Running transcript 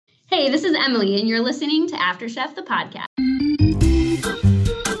Hey, this is Emily, and you're listening to After Chef, the podcast.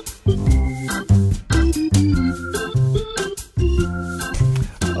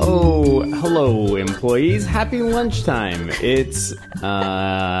 Oh, hello, employees. Happy lunchtime. It's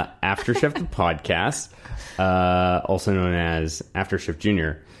After Chef, the podcast, also known as After Chef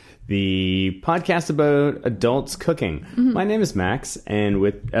Junior, the podcast about adults cooking. Mm-hmm. My name is Max, and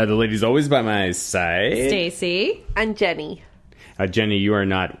with the ladies always by my side, Stacy and Jenny. Jenny, you are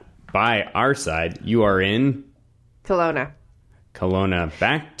not by our side. You are in Kelowna.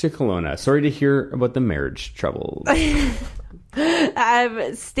 Back to Kelowna. Sorry to hear about the marriage troubles.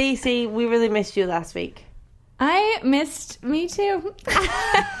 Stacy, we really missed you last week. Me too.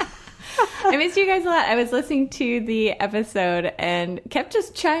 I missed you guys a lot. I was listening to the episode and kept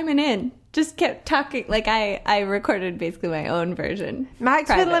just chiming in. Just kept talking. Like I recorded basically my own version. Max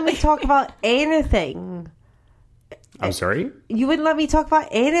wouldn't let me talk about anything. I'm sorry? You wouldn't let me talk about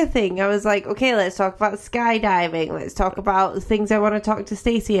anything. I was like, okay, let's talk about skydiving. Let's talk about things I want to talk to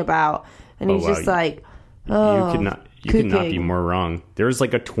Stacy about. And he's just like, oh, You could not be more wrong. There's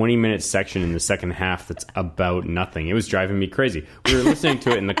like a 20-minute section in the second half that's about nothing. It was driving me crazy. We were listening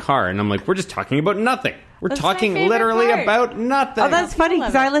to it in the car, and I'm like, we're just talking about nothing. That's talking literally part. About nothing. Oh, that's funny,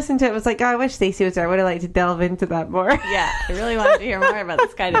 because I listened to it. I was like, oh, I wish Stacey was there. I would have liked to delve into that more. Yeah, I really wanted to hear more about the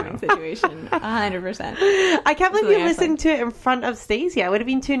skydiving situation. 100%. I can't believe you listened to it in front of Stacey. I would have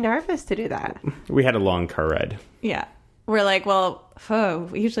been too nervous to do that. We had a long car ride. Yeah. We're like, well,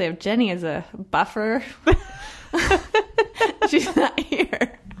 we usually have Jenny as a buffer. She's not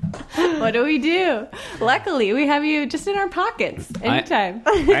here. What do we do? Luckily, we have you just in our pockets anytime.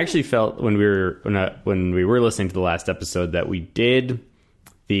 I actually felt when we were listening to the last episode that we did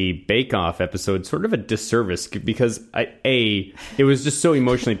the Bake Off episode sort of a disservice because it was just so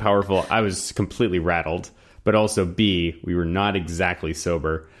emotionally powerful. I was completely rattled, but also B, we were not exactly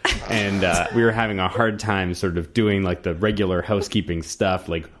sober. And we were having a hard time sort of doing like the regular housekeeping stuff,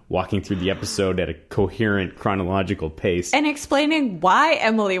 like walking through the episode at a coherent chronological pace. And explaining why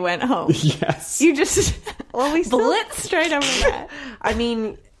Emily went home. Yes. You just blitzed straight over that. I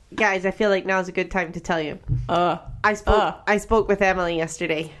mean, guys, I feel like now's a good time to tell you. I spoke with Emily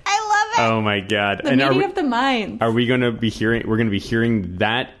yesterday. I love it. Oh my God. The meeting of the minds. Are we going to be hearing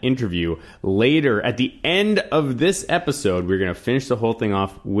that interview later at the end of this episode? We're going to finish the whole thing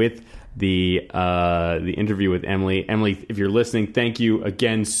off with the interview with Emily. Emily, if you're listening, thank you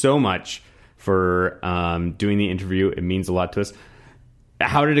again so much for doing the interview. It means a lot to us.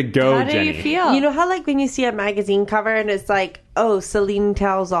 How did it go, Jenny? How did you feel? You know how like when you see a magazine cover and it's like, oh, Celine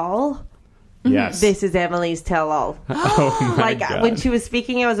tells all? Yes. This is Emily's tell all. Oh my God. When she was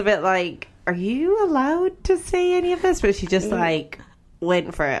speaking, I was a bit like, are you allowed to say any of this? But she just like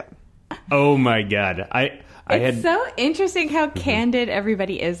went for it. Oh my God. It's so interesting how candid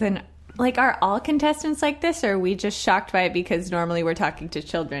everybody is. And like, are all contestants like this, or are we just shocked by it because normally we're talking to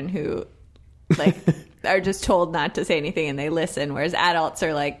children who like are just told not to say anything and they listen, whereas adults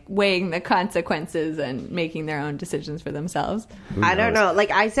are like weighing the consequences and making their own decisions for themselves? I don't know.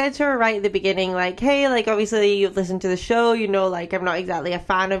 Like I said to her right at the beginning, like, hey, like obviously you've listened to the show, you know, like I'm not exactly a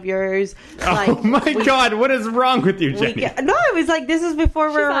fan of yours. Like, oh my God, what is wrong with you, Jenny? No, it was like, this is before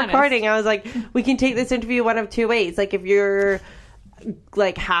we were honest. recording. I was like, we can take this interview one of two ways. Like if you're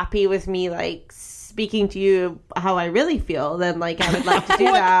like happy with me like speaking to you how I really feel, then like I would like to do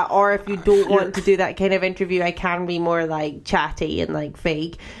that. Or if you don't want to do that kind of interview, I can be more like chatty and like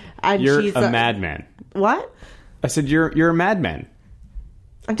fake. And You're she's a madman. What? I said you're a madman.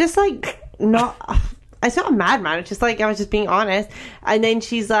 I'm just like not. It's not a madman. It's just like I was just being honest. And then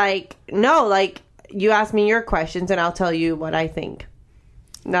she's like, no, like you ask me your questions and I'll tell you what I think.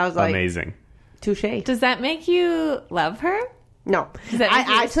 And I was like, amazing. Touche. Does that make you love her? No.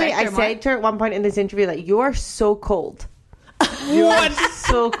 I said to her at one point in this interview, like, you are so cold. You are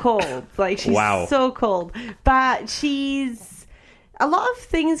so cold. Like, she's so cold. But a lot of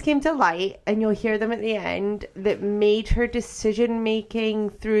things came to light, and you'll hear them at the end, that made her decision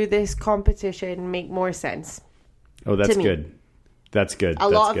making through this competition make more sense. Oh, that's good. That's good. A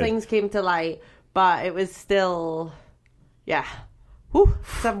lot of things came to light, but it was still, yeah. Whew,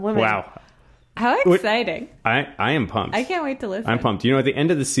 some women. Wow. How exciting. I am pumped. I can't wait to listen. I'm pumped. You know, at the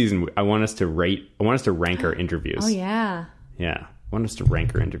end of the season, I want us to rank our interviews. Oh, yeah. Yeah. I want us to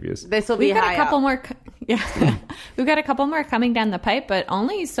rank our interviews. This will be We've got high a couple up. more. Yeah. We've got a couple more coming down the pipe, but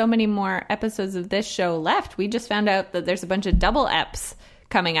only so many more episodes of this show left. We just found out that there's a bunch of double eps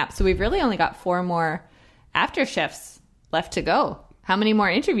coming up. So we've really only got 4 more after chefs left to go. How many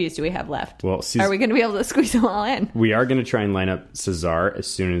more interviews do we have left? Well, are we going to be able to squeeze them all in? We are going to try and line up Cesar as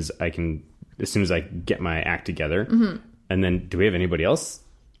soon as I get my act together. Mm-hmm. And then, do we have anybody else?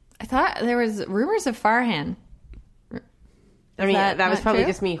 I thought there was rumors of Farhan. I mean, that was probably true?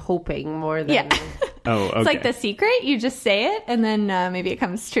 just me hoping more than... Yeah. Oh, okay. It's like The Secret. You just say it, and then maybe it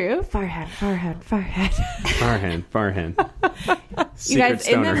comes true. Farhan. You guys,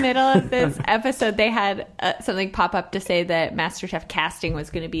 in the middle of this episode, they had something pop up to say that MasterChef casting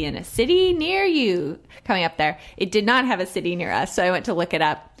was going to be in a city near you coming up there. It did not have a city near us, so I went to look it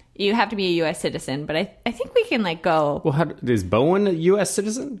up. You have to be a U.S. citizen, but I think we can go. Well, is Bowen a U.S.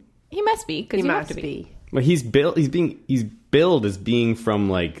 citizen? He must be, because He you must have to be. Well, he's billed as being from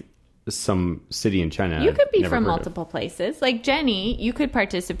like some city in China. You could be Never from heard of. multiple places. Like Jenny, you could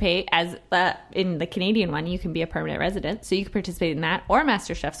participate as in the Canadian one. You can be a permanent resident, so you could participate in that, or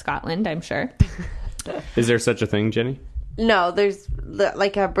MasterChef Scotland. I'm sure. Is there such a thing, Jenny? No, there's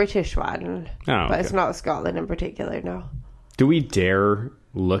like a British one. Oh, but it's okay. not Scotland in particular, no. Do we dare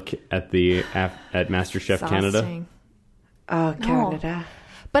look at at MasterChef Canada? Exhausting. Oh, Canada.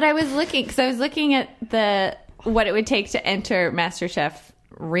 But I was looking at what it would take to enter MasterChef,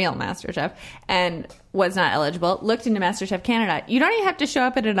 real MasterChef, and was not eligible. Looked into MasterChef Canada. You don't even have to show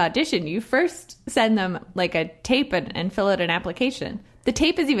up at an audition. You first send them like a tape and fill out an application. The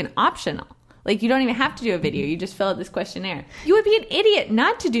tape is even optional. Like, you don't even have to do a video. You just fill out this questionnaire. You would be an idiot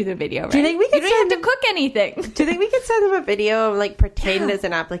not to do the video, right? Do you think we could You don't even have to cook anything. Do you think we could send them a video of like pretend it's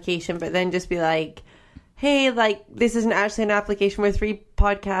an application, but then just be like, hey, like, this isn't actually an application. We're 3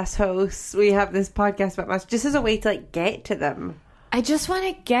 podcast hosts. We have this podcast about us, just as a way to like get to them. I just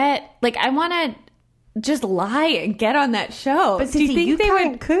want to I want to just lie and get on that show. But do you think you they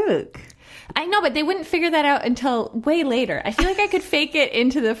can't would cook? I know, but they wouldn't figure that out until way later. I feel like I could fake it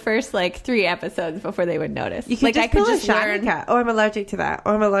into the first like 3 episodes before they would notice. You could like just I could pull just a learn. Shanika. Oh, I'm allergic to that.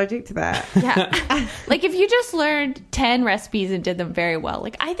 Oh, I'm allergic to that. Yeah, like if you just learned 10 recipes and did them very well,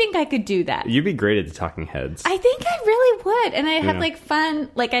 like I think I could do that. You'd be great at the talking heads. I think I really would, and I'd have Yeah. like fun.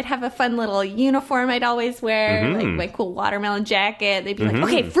 Like I'd have a fun little uniform I'd always wear, Mm-hmm. like my cool watermelon jacket. They'd be like,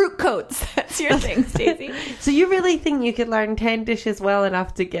 "Okay, fruit coats. That's your thing, Stacey." So you really think you could learn 10 dishes well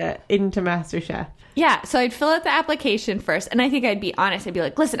enough to get into MasterChef? Yeah, so I'd fill out the application first, and I think I'd be honest. I'd be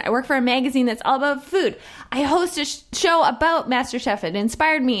like, listen, I work for a magazine that's all about food. I host a show about MasterChef. It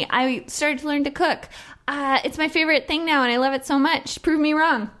inspired me. I started to learn to cook. It's my favorite thing now, and I love it so much. Prove me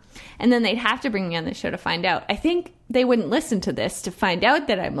wrong. And then they'd have to bring me on the show to find out. I think they wouldn't listen to this to find out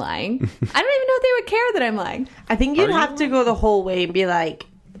that I'm lying. I don't even know if they would care that I'm lying. I think you'd Are you have to go the whole way and be like,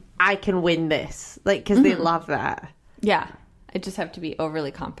 I can win this. Like, because they love that. Yeah. I just have to be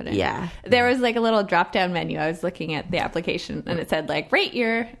overly confident. Yeah. There was like a little drop down menu. I was looking at the application and it said like rate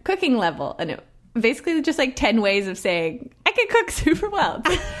your cooking level, and it basically just like 10 ways of saying I can cook super well.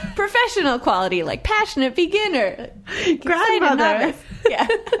 Professional quality, like passionate beginner, Grandmother. novice. Yeah.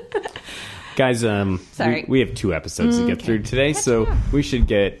 Guys, Sorry. we have 2 episodes to get through today, so we should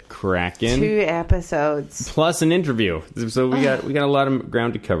get cracking. 2 episodes. Plus an interview. So we got a lot of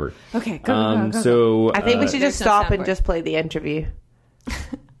ground to cover. Okay, go. So I think we should There's just no stop and soundboard. just play the interview.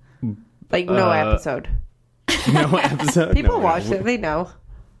 Like, no episode. no episode. People No, watch no. it. They know.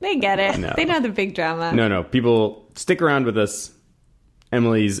 They get it. No. They know the big drama. No. People, stick around with us.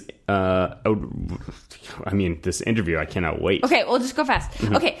 Emily's, this interview, I cannot wait. Okay, we'll just go fast.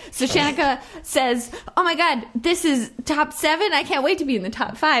 Mm-hmm. Okay, so Shanika says, "Oh my God, this is top 7. I can't wait to be in the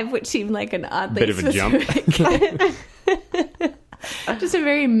top 5," which seemed like an oddly Bit of a jump. specific. Just a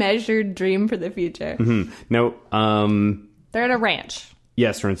very measured dream for the future. No, They're at a ranch.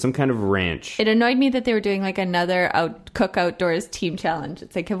 yes, we're in some kind of ranch. It annoyed me that they were doing like another cook outdoors team challenge.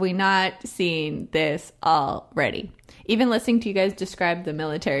 It's like, have we not seen this already? Even listening to you guys describe the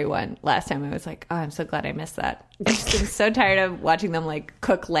military one last time, I was like, oh, I'm so glad I missed that. I've just been so tired of watching them like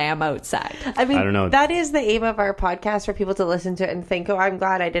cook lamb outside. I mean, I don't know. that is the aim of our podcast, for people to listen to it and think, oh, I'm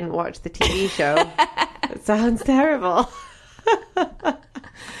glad I didn't watch the TV show. It sounds terrible.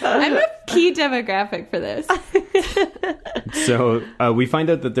 I'm a key demographic for this. So we find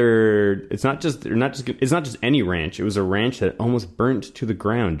out that it's not just any ranch. It was a ranch that almost burnt to the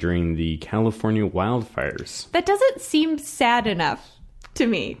ground during the California wildfires. That doesn't seem sad enough to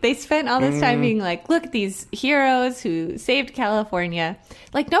me. They spent all this time being like, look at these heroes who saved California.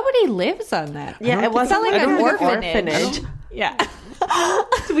 Like, nobody lives on that. Yeah, it wasn't not like like an an orphanage. orphanage. Yeah.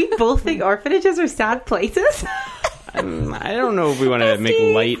 Do we both think orphanages are sad places? I don't know if we want to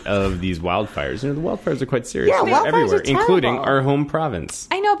make light of these wildfires. You know, the wildfires are quite serious. Yeah, They're wildfires everywhere, are terrible. including our home province.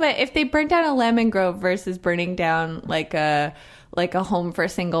 I know, but if they burnt down a lemon grove versus burning down like a home for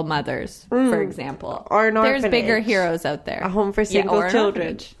single mothers, for example, Or an there's bigger orphanage. heroes out there. A home for single or an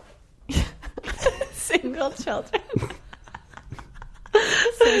children. orphanage. Single children.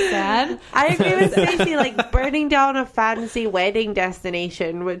 so sad. I agree with Stacey, like burning down a fancy wedding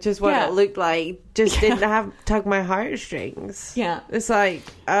destination, which is what it looked like, just didn't have tug my heartstrings. Yeah. It's like,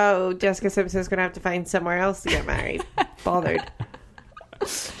 oh, Jessica Simpson's going to have to find somewhere else to get married. Bothered. They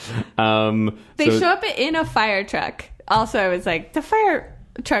show up in a fire truck. Also, I was like, the fire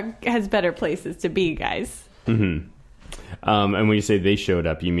truck has better places to be, guys. Mm-hmm. And when you say they showed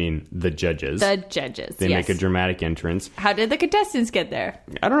up, you mean the judges. The judges, They make a dramatic entrance. How did the contestants get there?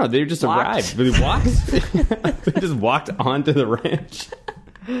 I don't know. They just arrived. They walked. They just walked onto the ranch.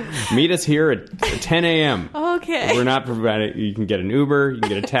 Meet us here at 10 a.m. Okay. We're not providing. You can get an Uber. You can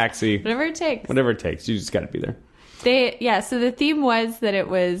get a taxi. Whatever it takes. Whatever it takes. You just got to be there. So the theme was that it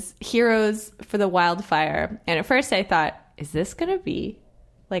was heroes for the wildfire. And at first I thought, is this going to be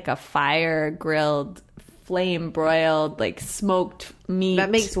like a fire-grilled, flame-broiled, like smoked meat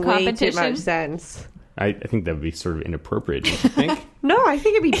That makes way too much sense. I think that would be sort of inappropriate, don't you think? No, I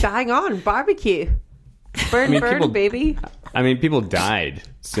think it'd be bang on. Barbecue. Burn, people, baby. I mean, people died,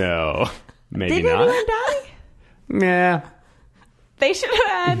 so maybe Did not. anyone die? Yeah. They should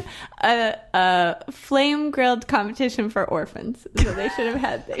have had a flame-grilled competition for orphans. So they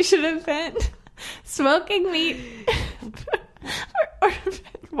should have been smoking meat for orphans.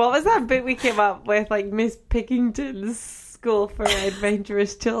 What was that bit we came up with, like Miss Pickington's School for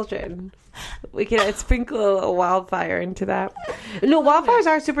Adventurous Children? We could sprinkle a little wildfire into that. No, wildfires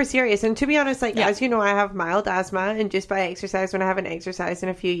are super serious. And to be honest, like, as you know, I have mild asthma, and just by exercise when I haven't exercised in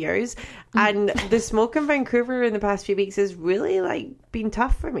a few years. And the smoke in Vancouver in the past few weeks has really, like, been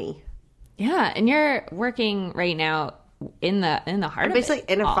tough for me. Yeah, and you're working right now in the heart I'm of basically it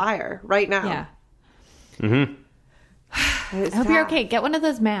in a all. fire right now. Yeah. Mm-hmm. I hope you're okay. Get one of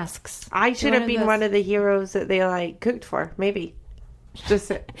those masks. I should have been one of the heroes that they, like, cooked for, maybe.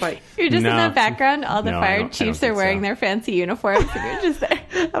 Just like you're just in No. the background. All the No, I fire don't chiefs think are wearing so. their fancy uniforms, and you're just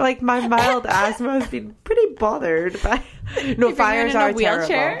there. like my mild asthma has been pretty bothered by. No, You're fires in a are wheelchair?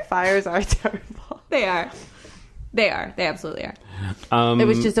 terrible. Fires are terrible. They are. They absolutely are. It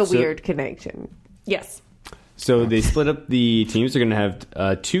was just a so- weird connection. Yes. So they split up the teams. They're going to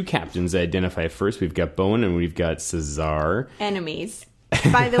have two captains that identify first. We've got Bowen and we've got Cesar. Enemies.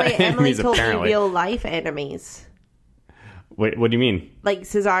 By the way, Emily Enemies, told apparently. me real life enemies. What do you mean? Like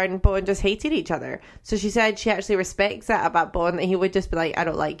Cesar and Bowen just hated each other. So she said she actually respects that about Bowen, that he would just be like, I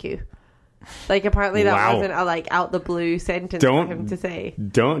don't like you. Like apparently that Wow. wasn't a like out the blue sentence Don't- for him to say.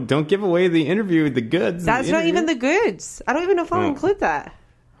 Don't give away the interview, the goods. That's the not interview. even the goods. I don't even know if I'll include that.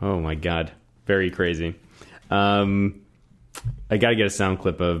 Oh my god, very crazy. I got to get a sound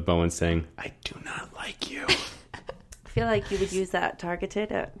clip of Bowen saying, "I do not like you." I feel like you would use that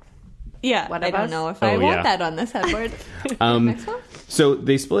targeted at. Yeah. One I of don't us? know if Oh, I want yeah. that on this headboard. Next one. So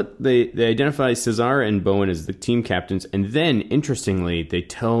they split. They identify Cesar and Bowen as the team captains, and then interestingly, they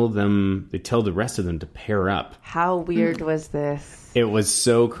tell the rest of them to pair up. How weird was this? It was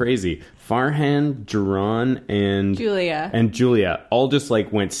so crazy. Farhan, Jerron, and Julia all just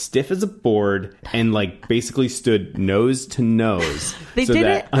like went stiff as a board and like basically stood nose to nose. They so did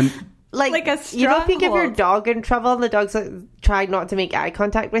that it like a you know, if you give your stronghold. dog in trouble and the dog's like trying not to make eye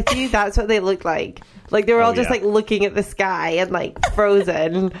contact with you, that's what they looked like. Like they were all just yeah. like looking at the sky and like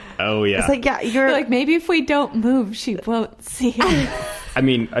frozen. Oh yeah. It's like, yeah, you're Like maybe if we don't move, she won't see it. I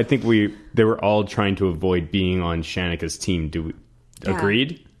mean, I think they were all trying to avoid being on Shanika's team. Do we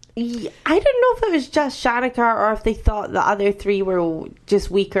agreed? I don't know if it was just Shanika or if they thought the other three were just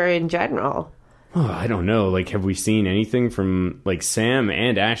weaker in general. Oh, I don't know. Like, have we seen anything from like Sam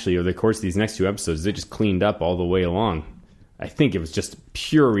and Ashley over the course of these next two episodes? They just cleaned up all the way along. I think it was just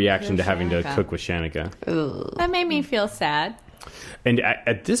pure reaction to having to Shanika. cook with Shanika. That made me feel sad. And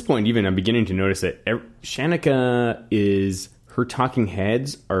at this point, even I'm beginning to notice that Shanika her talking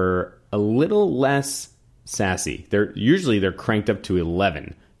heads are a little less sassy. They're cranked up to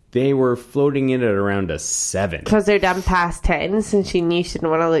 11. They were floating in at around a 7. Because they're done past 10 since she knew she didn't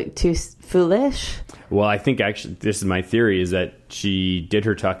want to look too foolish. Well, I think actually this is my theory, is that she did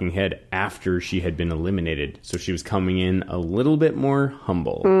her talking head after she had been eliminated. So she was coming in a little bit more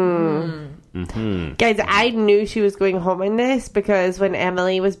humble. Guys, I knew she was going home in this because when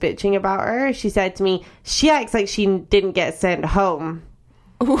Emily was bitching about her, she said to me, she acts like she didn't get sent home.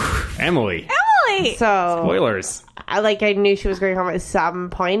 Emily! So Spoilers! I knew she was going home at some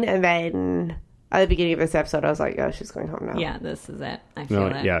point, and then at the beginning of this episode, I was like, oh, she's going home now. Yeah, this is it. I feel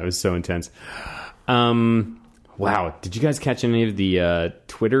it. Yeah, it was so intense. Wow. Did you guys catch any of the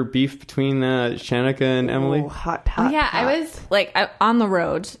Twitter beef between Shanika and Emily? Oh, hot. Yeah, I was like on the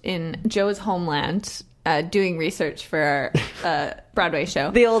road in Joe's homeland doing research for our Broadway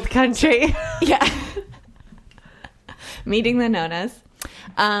show. The old country. Yeah. Meeting the Nonas.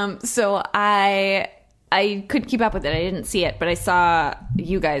 So I couldn't keep up with it. I didn't see it, but I saw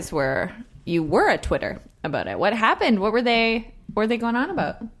you guys were at Twitter about it. What happened? What were they going on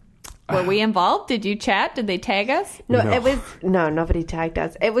about? Were we involved? Did you chat? Did they tag us? No, it was nobody tagged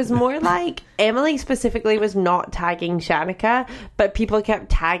us. It was more like Emily specifically was not tagging Shanika, but people kept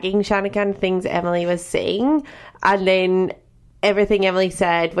tagging Shanika and things Emily was saying, and then everything Emily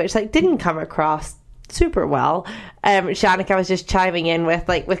said, which like didn't come across super well. Shanika was just chiming in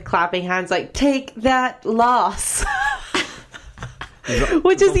with clapping hands, like, take that loss.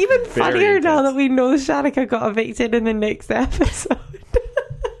 Which is even funnier now that we know Shanika got evicted in the next episode.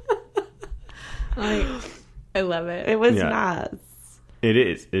 I love it. It was nuts. It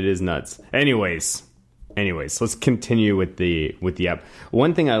is nuts. Anyways, let's continue with the app.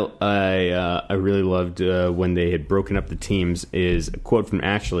 One thing I really loved when they had broken up the teams is a quote from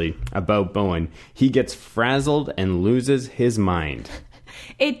Ashley about Bowen. He gets frazzled and loses his mind.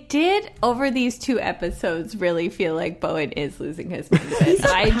 It did, over these 2 episodes, really feel like Bowen is losing his mind.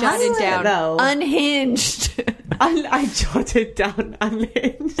 I jotted down though. Unhinged. I jotted down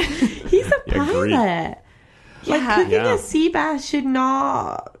unhinged. He's a pilot. Like, cooking a sea bass should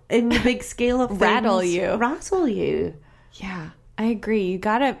not, in the big scale of things, rattle you. Yeah. I agree. You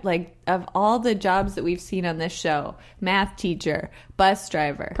gotta, like, of all the jobs that we've seen on this show, math teacher, bus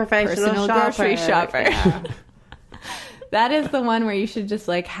driver, personal grocery shopper. Yeah. That is the one where you should just,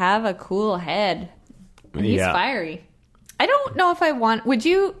 like, have a cool head. And he's fiery. I don't know if I want... Would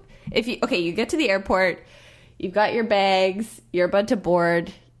you... you get to the airport, you've got your bags, you're about to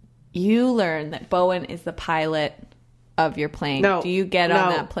board, you learn that Bowen is the pilot of your plane. No. Do you get on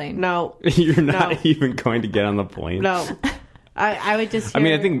that plane? No. You're not even going to get on the plane? No. I would just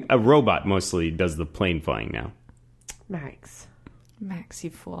I think a robot mostly does the plane flying now. Max, you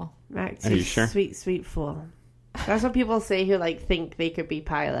fool. Max, are you sure? Sweet, sweet fool. That's what people say who like think they could be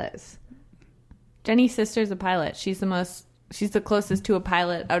pilots. Jenny's sister's a pilot. She's the closest to a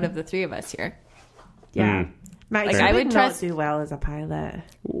pilot out of the 3 of us here. Yeah. Max, like, I would not do well as a pilot.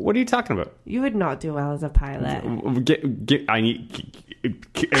 What are you talking about? You would not do well as a pilot. I need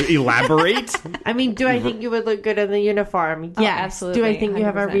elaborate. I mean, do I think you would look good in the uniform? Yes. Absolutely. Do I think you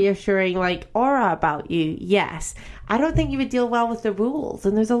have a 100%. reassuring like aura about you? Yes. I don't think you would deal well with the rules,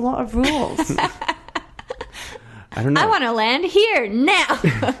 and there's a lot of rules. I don't know. I want to land here now.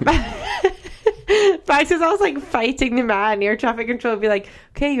 Max is always like fighting the man. Air traffic control would be like,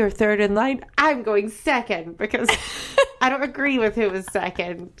 okay, you're third in line. I'm going second because I don't agree with who was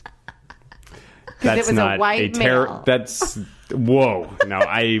second. Because it was not a white male. That's whoa. No,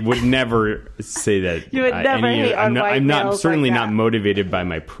 I would never say that. You would never hate on white I'm not males certainly like not that. motivated by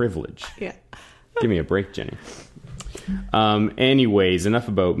my privilege. Yeah. Give me a break, Jenny. Anyways, enough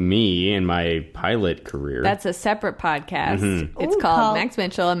about me and my pilot career. That's a separate podcast. Mm-hmm. It's called Max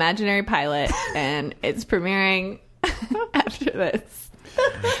Mitchell, Imaginary Pilot, and it's premiering after this.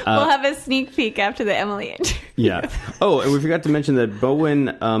 We'll have a sneak peek after the Emily interview. Yeah. Oh, and we forgot to mention that Bowen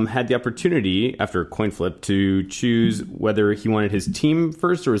had the opportunity, after a coin flip, to choose whether he wanted his team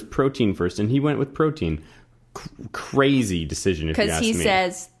first or his protein first, and he went with protein. Crazy decision, if you ask me. Because he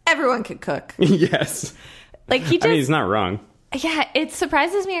says, everyone could cook. Yes. Like, he just... I mean, he's not wrong. Yeah, it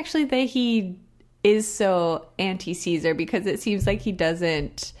surprises me, actually, that he is so anti-Caesar, because it seems like he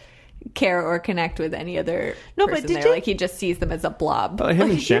doesn't care or connect with any other person there. Like, he just sees them as a blob. Well, him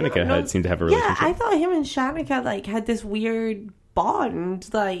and Shanika seemed to have a relationship. Yeah, I thought him and Shanika like had this weird bond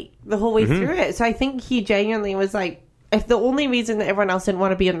like the whole way through it. So I think he genuinely was like, if the only reason that everyone else didn't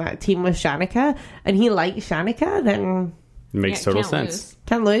want to be on that team was Shanika, and he liked Shanika, then it makes total sense.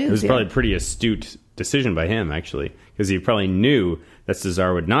 Can't lose. It was probably a pretty astute decision by him, actually, because he probably knew that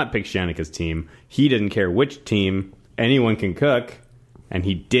Cesar would not pick Shanika's team. He didn't care which team. Anyone can cook, and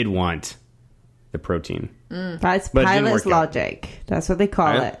he did want the protein. That's pilot's logic. That's what they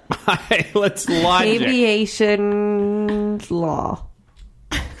call it. Let's logic. Aviation law.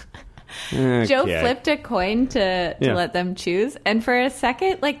 Okay. Joe flipped a coin to let them choose, and for a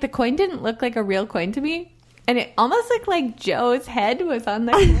second, like, the coin didn't look like a real coin to me, and it almost looked like Joe's head was on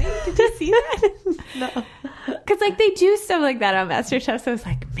the coin. Did you see that? No. Because, like, they do stuff like that on MasterChef, so I was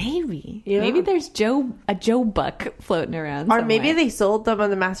like, maybe there's a Joe Buck floating around Or somewhere. maybe they sold them on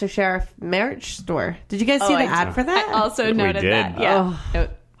the MasterChef merch store. Did you guys see the ad for that? I also noted did. that. Yeah. Oh.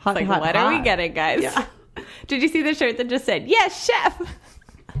 Hot, like, hot, what are we hot. getting, guys? Yeah. Did you see the shirt that just said, yes, chef?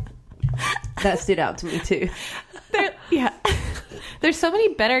 That stood out to me too. There's so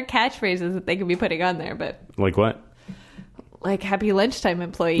many better catchphrases that they could be putting on there, but Like what? like happy lunchtime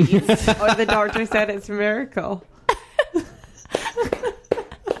employees. Or the doctor said it's a miracle.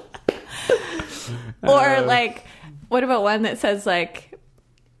 Or like, what about one that says like,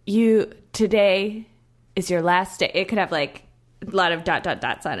 today is your last day. It could have like a lot of ...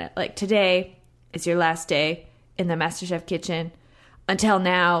 dots on it. Like, today is your last day in the MasterChef kitchen until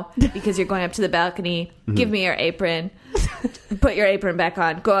now, because you're going up to the balcony. Give me your apron. Put your apron back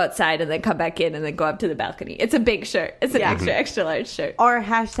on. Go outside and then come back in and then go up to the balcony. It's a big shirt. It's an extra large shirt. Or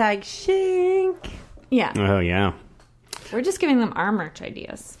hashtag shink. Yeah. Oh, yeah. We're just giving them our merch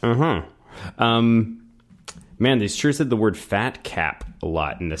ideas. Man, they sure said the word fat cap a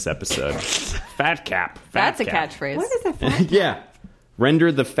lot in this episode. Fat cap. That's a cap. catchphrase. What is a fat cap? Yeah.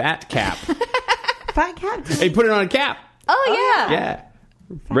 Render the fat cap. Fat cap? Hey, put it on a cap. Oh, yeah. Yeah.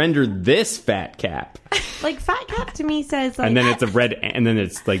 Render this fat cap. Like, fat cap to me says, like... And then it's a red... And then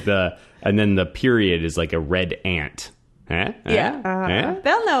it's like and then the period is like a red ant. Eh? Yeah.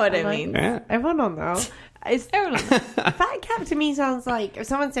 They'll know what it means. Everyone will know. Everyone will know. Fat cap to me sounds like, if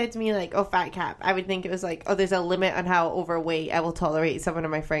someone said to me, like, oh, fat cap, I would think it was like, oh, there's a limit on how overweight I will tolerate someone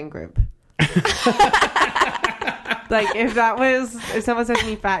in my friend group. Like, if someone said to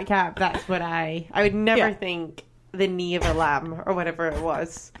me fat cap, that's what I would never think the knee of a lamb or whatever it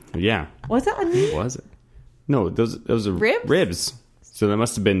was. Yeah. Was it a knee? Was it? No, those are Ribs? ribs. So that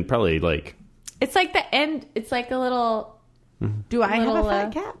must have been probably like... It's like the end. It's like a little... Do I have a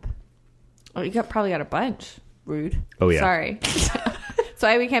fat cap? Oh, you probably got a bunch. Rude. Oh, yeah. Sorry. That's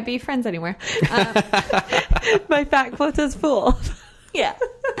why we can't be friends anymore. My fat quota's full. Yeah.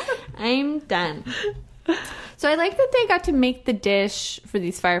 I'm done. So I like that they got to make the dish for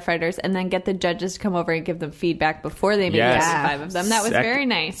these firefighters and then get the judges to come over and give them feedback before they made the 5 of them. That was very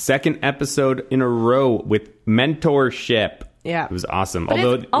nice. Second episode in a row with mentorship. Yeah. It was awesome. But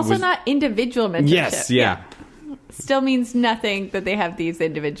although it's also not individual mentorship. Yes, yeah. Still means nothing that they have these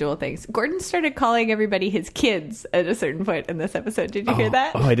individual things. Gordon started calling everybody his kids at a certain point in this episode. Did you hear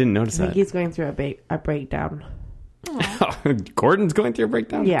that? Oh, I didn't notice I think that. he's going through a breakdown. Gordon's going through a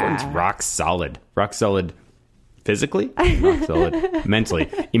breakdown? Yeah. Gordon's rock solid. Rock solid physically, rock solid mentally.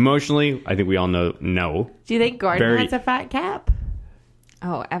 Emotionally, I think we all know no. Do you think Gordon has a fat cap?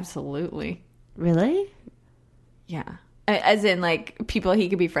 Oh, absolutely. Really? Yeah. As in, like, people he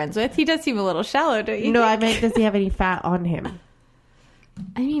could be friends with. He does seem a little shallow, don't you No, think? I meant, does he have any fat on him?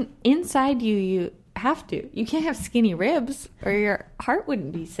 I mean, inside you have to. You can't have skinny ribs or your heart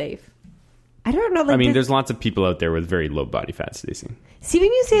wouldn't be safe. I don't know. Like, I mean, there's lots of people out there with very low body fat, Stacey. See,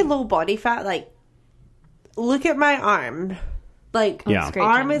 when you say low body fat, like, look at my arm. Like,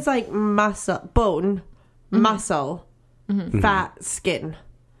 arm is like muscle, bone, muscle, fat, skin.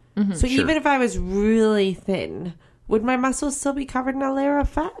 So even if I was really thin, would my muscles still be covered in a layer of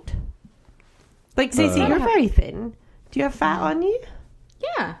fat? Like, Stacey, you're very thin. Do you have fat on you?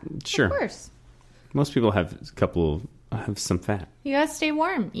 Yeah. Sure. Of course. Most people have some fat. You gotta stay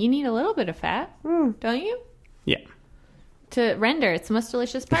warm. You need a little bit of fat, don't you? Yeah. To render, it's the most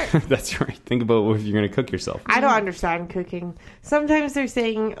delicious part. That's right. Think about if you're going to cook yourself. I don't understand cooking. Sometimes they're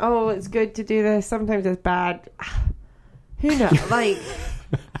saying, oh, it's good to do this. Sometimes it's bad. Who knows?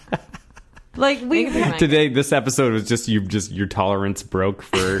 Like we today, this episode was just your tolerance broke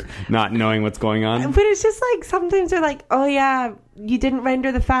for not knowing what's going on. But it's just like sometimes they're like, oh yeah, you didn't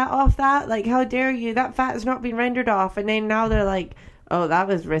render the fat off that. Like, how dare you? That fat has not been rendered off. And then now they're like, oh, that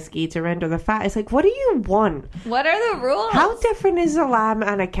was risky to render the fat. It's like, what do you want? What are the rules? How different is a lamb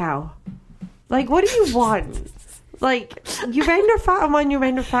and a cow? Like, what do you want? Like, you render fat on one, you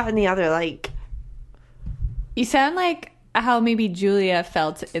render fat on the other. Like, you sound like how maybe Julia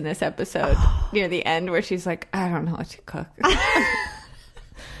felt in this episode near the end, where she's like, I don't know what to cook.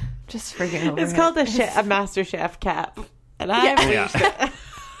 Just forget over it's it. called a MasterChef cap, and I've reached it.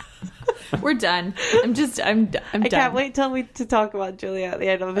 We're done. I'm done. I can't wait to talk about Julia at the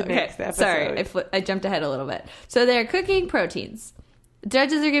end of the next episode. Sorry, I jumped ahead a little bit. So they're cooking proteins.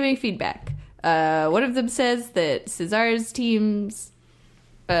 Judges are giving feedback. One of them says that Cesar's team's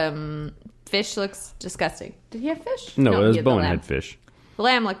fish looks disgusting. Did he have fish? No, it was he had the lamb. bonehead fish. The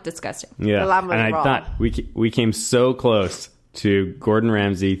lamb looked disgusting. Yeah, The lamb was and raw. I thought we came so close to Gordon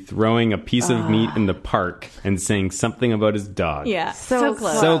Ramsay throwing a piece of meat in the park and saying something about his dog. Yeah, So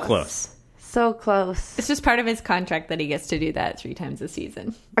close. So close. So close. It's just part of his contract that he gets to do that 3 times a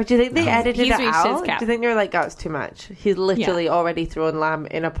season. Or do you think they edited He's it reached his out? cap. Do you think they're like, oh, it's too much? He's literally already thrown lamb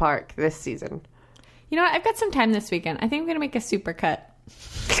in a park this season. You know what? I've got some time this weekend. I think I'm going to make a super cut.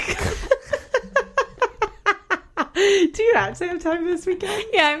 Do you actually have time this weekend?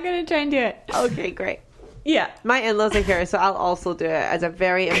 Yeah, I'm going to try and do it. Okay, great. Yeah. My in-laws are here, so I'll also do it as a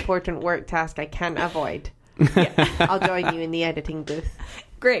very important work task I can't avoid. I'll join you in the editing booth.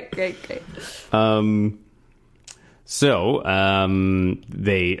 Great. So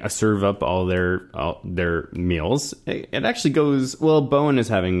they serve up all their meals. It actually goes well. Bowen is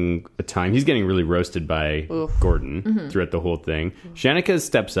having a time. He's getting really roasted by Gordon throughout the whole thing. Shanika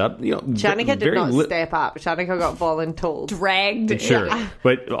steps up. Shanika did not step up. Shanika got voluntold, dragged. Sure,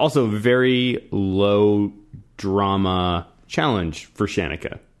 but also very low drama challenge for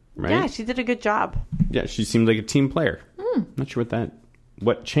Shanika. Right? Yeah, she did a good job. Yeah, she seemed like a team player. Not sure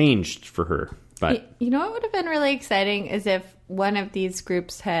what changed for her. But you know what would have been really exciting is if one of these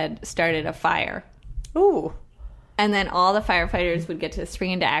groups had started a fire. Ooh. And then all the firefighters would get to spring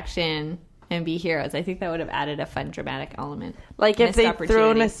into action and be heroes. I think that would have added a fun dramatic element. Like if they'd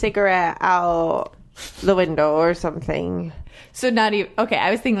thrown a cigarette out the window or something. So not even... Okay, I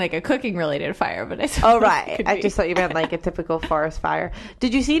was thinking like a cooking-related fire, but I Oh, right. I just thought you meant like a typical forest fire.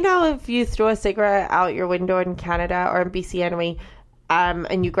 Did you see now if you throw a cigarette out your window in Canada, or in BC anyway,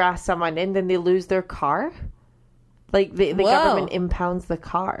 and you grass someone in, then they lose their car? Like, the government impounds the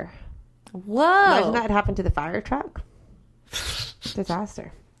car. Whoa. Imagine that happened to the fire truck.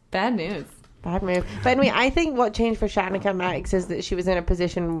 Disaster. Bad news. Bad move. But anyway, I think what changed for Shanika Max is that she was in a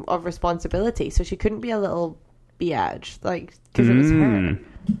position of responsibility, so she couldn't be a little biatch, like, because it was her.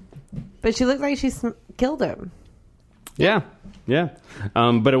 But she looked like she killed him. Yeah.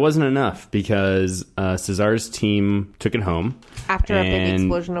 But it wasn't enough because Cesar's team took it home. After a big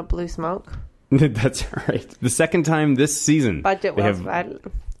explosion of blue smoke. That's right. The second time this season. Budget was bad.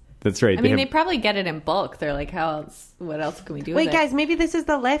 That's right. I mean, they probably get it in bulk. They're like, what else can we do with it? Wait, guys, maybe this is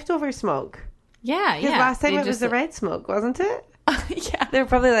the leftover smoke. Yeah. Because last time it was the red smoke, wasn't it? Yeah. They were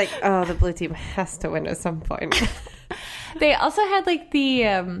probably like, oh, the blue team has to win at some point. They also had like the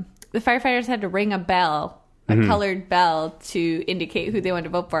firefighters had to ring a bell, a colored bell, to indicate who they wanted to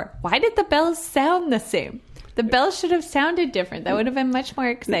vote for. Why did the bells sound the same? The bells should have sounded different. That would have been much more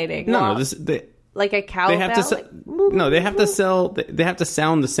exciting. Like a cow they have bell? They have to they have to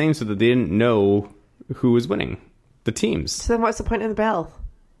sound the same so that they didn't know who was winning the teams. So then what's the point of the bell?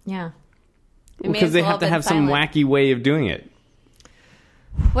 Yeah. Because they have to have some wacky way of doing it.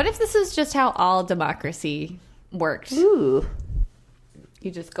 What if this is just how all democracy works? Ooh. You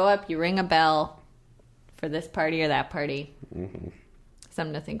just go up, you ring a bell for this party or that party.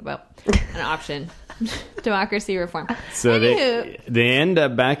 Something to think about. An option. Democracy reform. So they end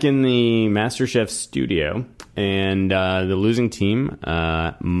up back in the MasterChef studio, and the losing team,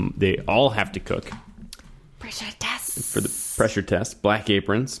 they all have to cook. Pressure test. For the pressure test. Black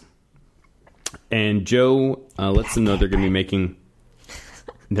aprons. And Joe lets them know they're going to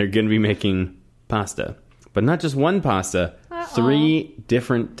be making pasta. But not just one pasta, 3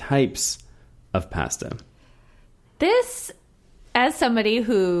 different types of pasta. This, as somebody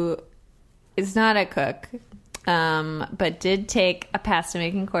who is not a cook, but did take a pasta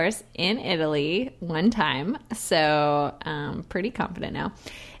making course in Italy one time, so I'm pretty confident now.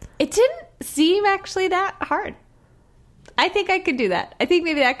 It didn't seem actually that hard. I think I could do that. I think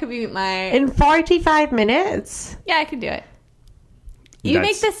maybe that could be In 45 minutes? Yeah, I could do it. You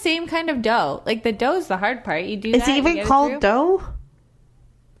make the same kind of dough. Like, the dough is the hard part. You do that. Is it even called dough?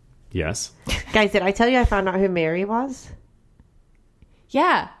 Yes. Guys, did I tell you I found out who Mary was?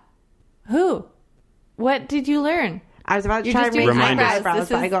 Yeah. Who? What did you learn? I was about to try and make eyebrows,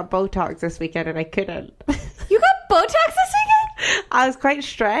 but I got Botox this weekend and I couldn't. You got Botox this weekend? I was quite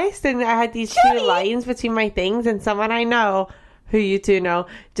stressed and I had these 2 lines between my things, and someone I know, who you two know,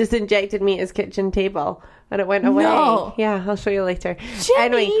 just injected me at his kitchen table. And it went away. No. Yeah, I'll show you later. Jenny,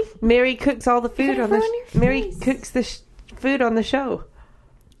 anyway, Mary cooks all the food on the Mary cooks the food on the show.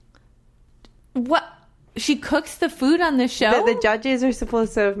 What? She cooks the food on the show? That the judges are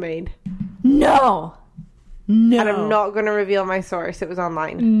supposed to have made. No. And I'm not going to reveal my source. It was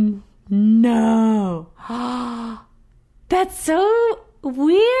online. No. That's so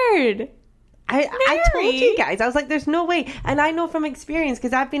weird. I told you guys. I was like, there's no way. And I know from experience,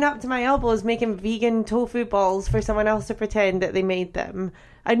 because I've been up to my elbows making vegan tofu balls for someone else to pretend that they made them.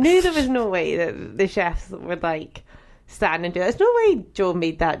 I knew there was no way that the chefs would, like, stand and do that. There's no way Joe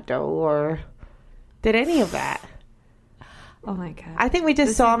made that dough or did any of that. Oh, my God. I think we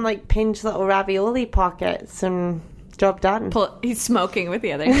just saw him, like, pinch little ravioli pockets and job done. He's smoking with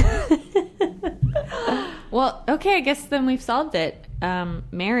the other. Well, okay, I guess then we've solved it.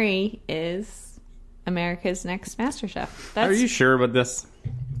 Mary is America's next MasterChef. Are you sure about this?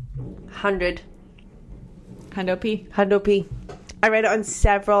 100. Hundo P. Hundo P. I read it on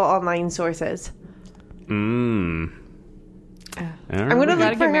several online sources. I'm going to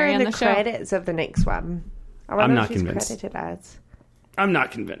look for her in the credits of the next one. I'm not convinced. Credited as. I'm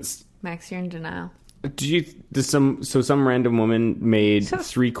not convinced. Max, you're in denial. some random woman made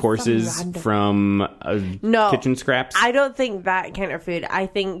 3 courses from kitchen scraps? I don't think that kind of food. I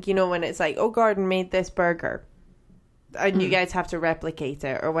think, when it's like, oh, Gordon made this burger and you guys have to replicate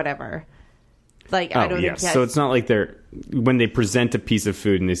it or whatever. Like, I don't think so it's not like when they present a piece of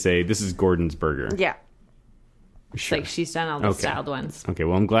food and they say, this is Gordon's burger. Yeah. Sure. Like she's done all the styled ones. Okay,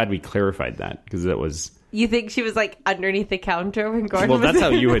 well, I'm glad we clarified that because that was... You think she was like underneath the counter when Gordon was... Well, that's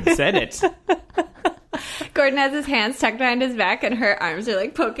how you had said it. Gordon has his hands tucked behind his back and her arms are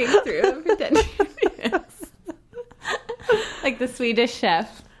like poking through him pretending to be like the Swedish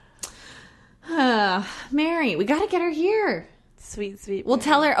chef. Mary, we gotta get her here. Sweet. We'll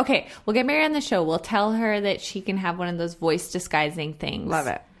tell her, okay, we'll get Mary on the show. We'll tell her that she can have one of those voice disguising things. Love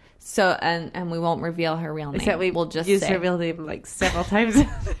it. So, and we won't reveal her real name. Except we'll just use her real name like several times.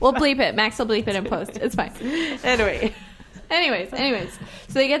 We'll bleep it. Max will bleep it in post. It's fine. Anyways.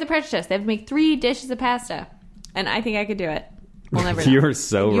 So they get the pressure test. They have to make 3 dishes of pasta. And I think I could do it. We'll never know. You are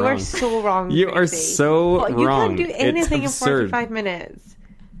so wrong. You are so wrong. You are so wrong. You can't do anything in 45 minutes.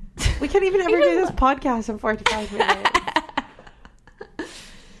 We can't even ever do this podcast in 45 minutes.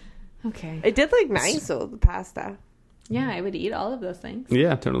 Okay. It did look nice, though, the pasta. Yeah, I would eat all of those things.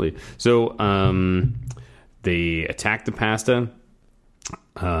 Yeah, totally. So they attacked the pasta.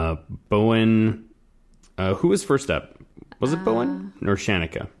 Bowen, who was first up? Was it Bowen or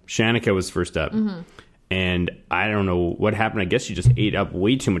Shanika? Shanika was first up. Mm-hmm. And I don't know what happened. I guess she just ate up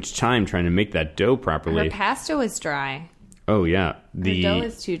way too much time trying to make that dough properly. Her pasta was dry. Oh, yeah. The dough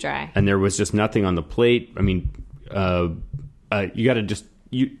is too dry. And there was just nothing on the plate. I mean, you got to just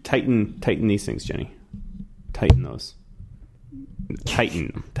tighten these things, Jenny. Tighten those.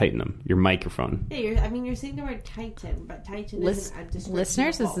 Tighten them. Your microphone. Yeah, you're saying the word tighten, but tighten isn't a description.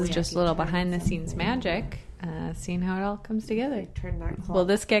 Listeners, this is just a little behind-the-scenes magic. Seeing how it all comes together. Turn that clock. Will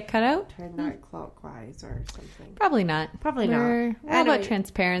this get cut out? Turn that clockwise or something. Probably not. We're all about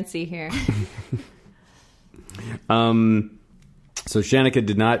transparency here. So Shanika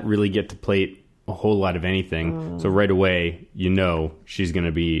did not really get to plate a whole lot of anything. So right away, she's going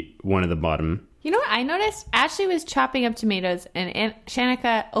to be one of the bottom. You know what I noticed? Ashley was chopping up tomatoes, and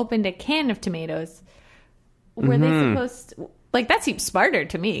Shanika opened a can of tomatoes. Were they supposed to... Like, that seems smarter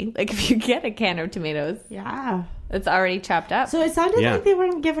to me. Like, if you get a can of tomatoes... Yeah. It's already chopped up. So it sounded like they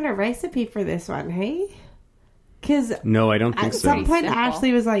weren't given a recipe for this one, hey? Because... No, I don't think so. At some point,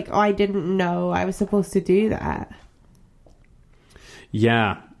 Ashley was like, I didn't know I was supposed to do that.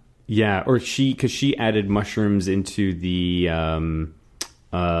 Yeah. Yeah. Or because she added mushrooms into the...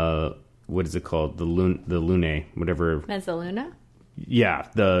 what is it called? The lune, whatever. Mezzaluna? Yeah,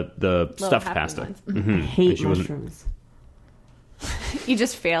 the stuffed pasta. Mm-hmm. I hate mushrooms. You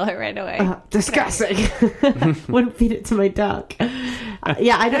just fail it right away. Disgusting. Wouldn't feed it to my duck. What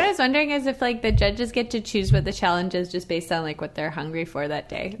I was wondering is if the judges get to choose what the challenge is just based on what they're hungry for that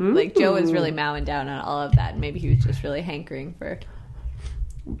day. Ooh. Like Joe was really mowing down on all of that, and maybe he was just really hankering for.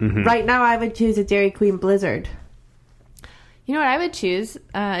 Mm-hmm. Right now, I would choose a Dairy Queen Blizzard. You know what I would choose?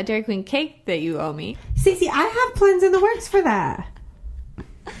 A Dairy Queen cake that you owe me. Cece, I have plans in the works for that.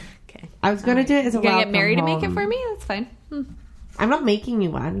 Okay. I was going to do it as a welcome home. You're going to get Mary to make it for me? That's fine. I'm not making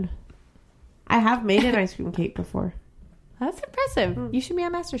you one. I have made an ice cream cake before. That's impressive. You should be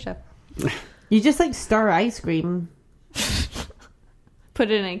on MasterChef. You just stir ice cream.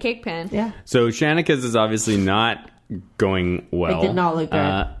 Put it in a cake pan. Yeah. So Shanika's is obviously not going well. It did not look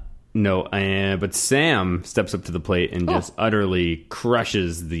good. No, but Sam steps up to the plate and just utterly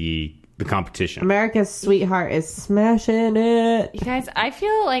crushes the competition. America's Sweetheart is smashing it. You guys, I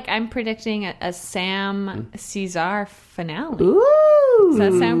feel like I'm predicting a Sam Cesar finale. Ooh. Does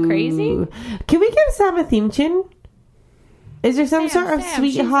that sound crazy? Can we give Sam a theme tune? Is there some sort of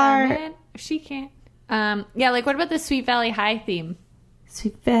Sweetheart? She can't. Yeah, what about the Sweet Valley High theme?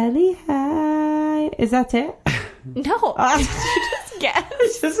 Sweet Valley High. Is that it? No. Did you just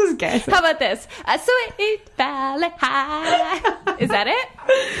guess? This is guessing. How about this? A Sweet Valley High. Is that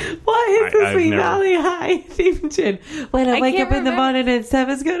it? What is the Sweet Valley High theme tune? When I wake up in the morning and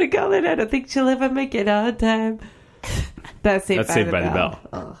Sam's gonna go and I don't think she'll ever make it on time. That's Saved by the Bell.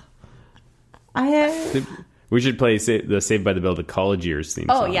 Oh. We should play the Saved by the Bell, the college years theme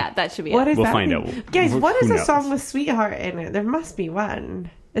song. Oh, yeah, that should be what it. We'll find out. Guys, what is a song with Sweetheart in it? There must be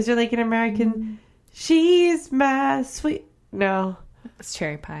one. Is there an American... She's my sweet... No. It's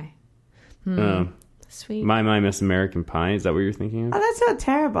Cherry Pie. Sweet. My Miss American Pie. Is that what you're thinking of? Oh, that's not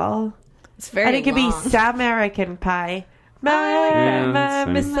terrible. It's very And it could long. be Sam-American Pie. My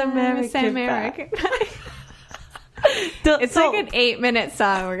Miss American Pie. It's like an 8-minute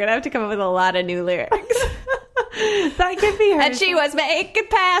song. We're going to have to come up with a lot of new lyrics. That could be her. And she was making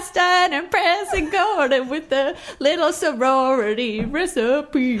pasta and impressing Gordon with the little sorority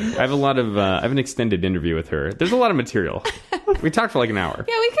recipe. I have I have an extended interview with her. There's a lot of material. We talked for like an hour.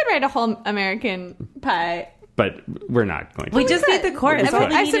 Yeah, we could write a whole American Pie. But we're not going to. We just need the chorus.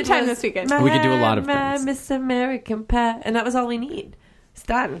 I have some time this weekend. We could do a lot of things. Miss American Pie. And that was all we need. It's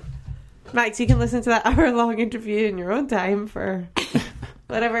done. Max, you can listen to that hour-long interview in your own time for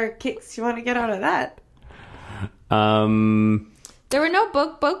whatever kicks you want to get out of that. There were no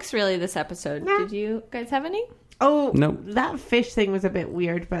books really this episode. No. Did you guys have any? Oh, no. That fish thing was a bit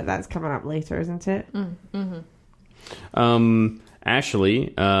weird, but that's coming up later, isn't it?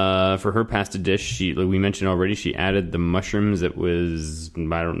 Ashley, for her pasta dish, we mentioned already, she added the mushrooms. It was,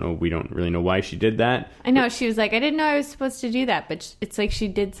 I don't know, we don't really know why she did that. I know, she was like, I didn't know I was supposed to do that, but it's like she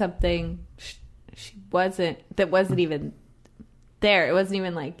did something that wasn't even there. It wasn't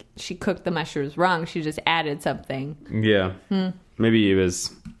even like she cooked the mushrooms wrong. She just added something. Yeah. Maybe it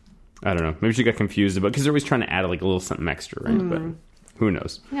was, I don't know, maybe she got confused about, because they're always trying to add like a little something extra, right? But who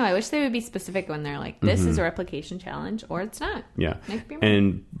knows? No, I wish they would be specific when they're like, this is a replication challenge, or it's not. Yeah.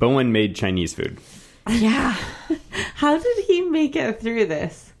 And Bowen made Chinese food. Yeah. How did he make it through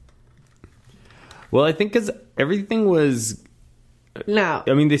this? Well, I think because everything was... No.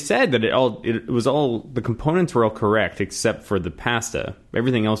 I mean, they said that it was all... The components were all correct, except for the pasta.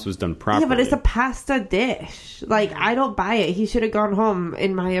 Everything else was done properly. Yeah, but it's a pasta dish. Like, I don't buy it. He should have gone home,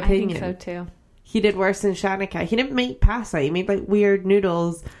 in my opinion. I think so, too. He did worse than Shanika. He didn't make pasta. He made like weird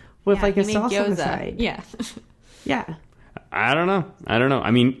noodles with like a sauce on the side. Yeah. Yeah. I don't know.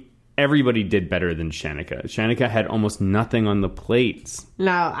 I mean, everybody did better than Shanika. Shanika had almost nothing on the plates.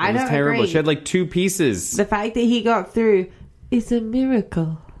 No, I don't terrible. agree. She had like 2 pieces. The fact that he got through is a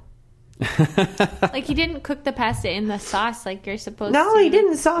miracle. Like, he didn't cook the pasta in the sauce like you're supposed to. No, he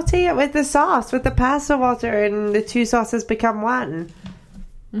didn't saute it with the sauce, with the pasta water, and the 2 sauces become one.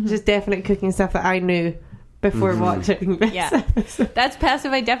 Just definite cooking stuff that I knew before watching this episode. That's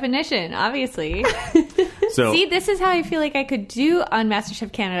passive by definition, obviously. So, See, this is how I feel like I could do on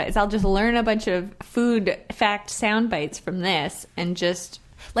MasterChef Canada, is I'll just learn a bunch of food fact sound bites from this, and just,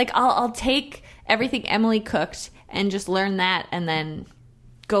 like, I'll take everything Emily cooked and just learn that, and then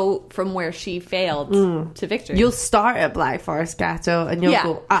go from where she failed to victory. You'll start at Black Forest Gatto, and you'll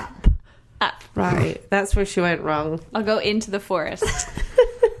go up. Up. Right. That's where she went wrong. I'll go into the forest.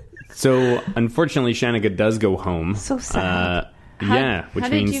 So, unfortunately, Shanika does go home. So sad. Which how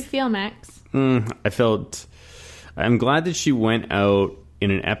means... did you feel, Max? I'm glad that she went out in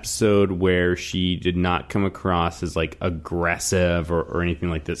an episode where she did not come across as, like, aggressive or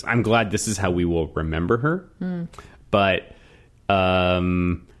anything like this. I'm glad this is how we will remember her. But,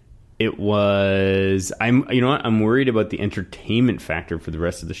 it was... You know what? I'm worried about the entertainment factor for the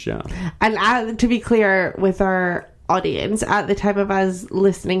rest of the show. And to be clear with our audience, at the time of us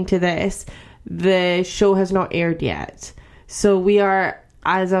listening to this, the show has not aired yet. So we are,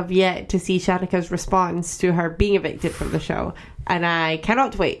 as of yet, to see Shanika's response to her being evicted from the show. And I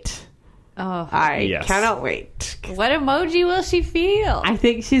cannot wait. Oh, I cannot wait. What emoji will she feel? I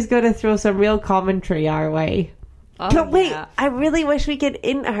think she's going to throw some real commentary our way. Oh, But wait, yeah. I really wish we could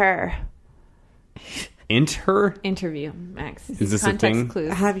int her. Int her? Interview, Max. Is this a Context thing?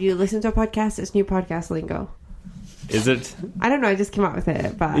 clues. Have you listened to a podcast? It's new podcast lingo. Is it? I don't know. I just came up with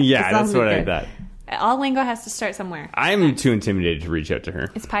it, but Yeah, that's what I thought. All lingo has to start somewhere. I'm too intimidated to reach out to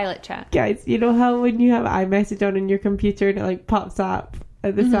her. It's pilot chat. Guys, you know how when you have iMessage on in your computer and it like pops up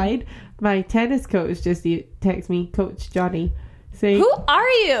at the side? My tennis coach just texted me, Coach Johnny, saying, Who are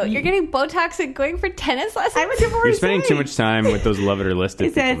you? You're getting Botox and going for tennis lessons? I was You're spending too much time with those love it or list it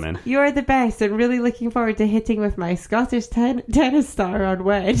It people, says, man. "You're the best and really looking forward to hitting with my Scottish tennis star on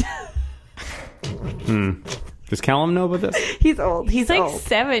Wed." Does Callum know about this? He's old. He's like old.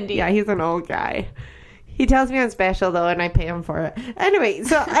 70. Yeah, he's an old guy. He tells me I'm special though, and I pay him for it. Anyway,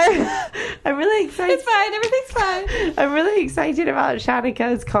 so I'm really excited. It's fine. Everything's fine. I'm really excited about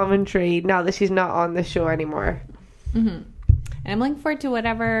Shanika's commentary now that she's not on the show anymore. And I'm looking forward to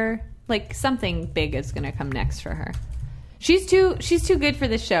whatever, like, something big is going to come next for her. She's too good for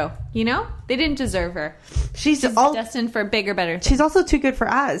this show, you know? They didn't deserve her. She's destined for bigger, better things. She's also too good for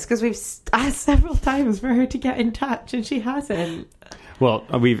us because we've asked several times for her to get in touch, and she hasn't. Well,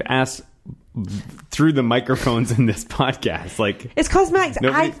 we've asked through the microphones in this podcast. Like, it's because Max,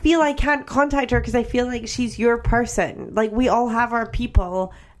 nobody... I feel I can't contact her because I feel like she's your person. Like, we all have our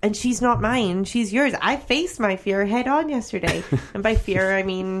people, and she's not mine. She's yours. I faced my fear head on yesterday, and by fear I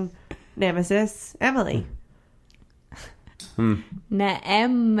mean nemesis Emily.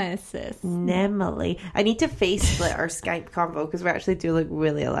 Nemesis. Nemily. I need to face split our Skype convo because we actually do look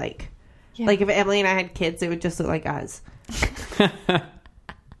really alike. Yeah. Like if Emily and I had kids, it would just look like us.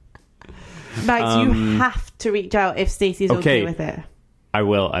 Max, you have to reach out if Stacey's okay with it. I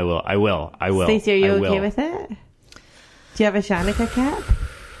will. Stacey, are you okay with it? Do you have a Shanika cap?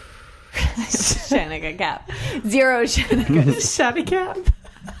 Shanika cap. Zero Shanika. Shanika cap.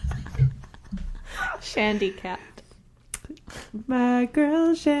 Shandy cap. My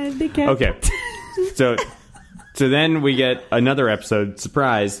girl Shandy cap. Okay. So then we get another episode,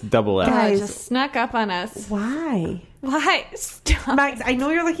 surprise, double F. Guys, Just snuck up on us. Why? Why? Stop. Max, I know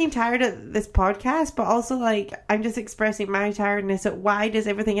you're looking tired of this podcast, but also, like, I'm just expressing my tiredness at why does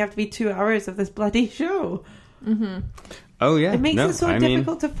everything have to be 2 hours of this bloody show? Mm-hmm. Oh, yeah. It makes it so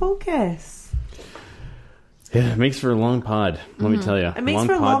difficult to focus. Yeah, it makes for a long pod, let me tell you. It makes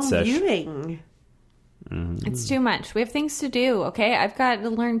for long viewing. It's too much. We have things to do, okay? I've got to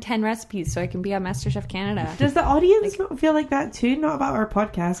learn 10 recipes so I can be on MasterChef Canada. Does the audience not feel like that too? Not about our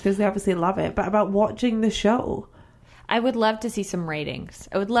podcast, because they obviously love it, but about watching the show. I would love to see some ratings.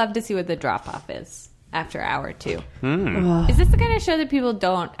 I would love to see what the drop-off is after hour 2. Is this the kind of show that people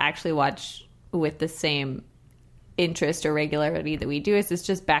don't actually watch with the same interest or regularity that we do? Is this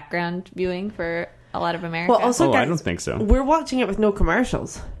just background viewing for a lot of America? Well, also, guys, I don't think so. We're watching it with no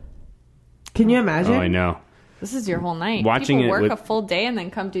commercials. Can you imagine? Oh, I know. This is your whole night. Watching people work with, a full day and then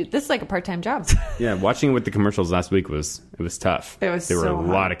come do... This is like a part-time job. Yeah, watching it with the commercials last week was tough. There were a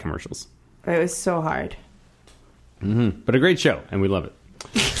lot of commercials. It was so hard. But a great show, and we love it.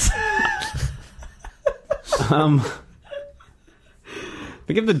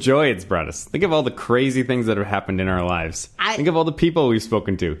 Think of the joy it's brought us. Think of all the crazy things that have happened in our lives. Think of all the people we've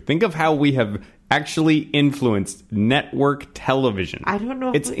spoken to. Think of how we have actually influenced network television. I don't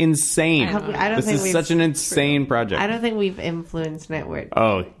know. It's insane. I don't this think is such an insane project. I don't think we've influenced network.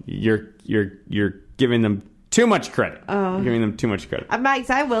 Oh, you're giving them too much credit. Oh. You're giving them too much credit. Max,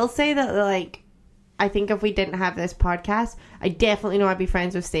 I will say that, like, I think if we didn't have this podcast, I definitely know I'd be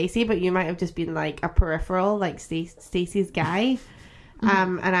friends with Stacey, but you might have just been like a peripheral, like Stacey's guy.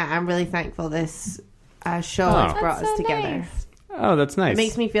 And I'm really thankful this show has brought us together. Nice. Oh, that's nice. It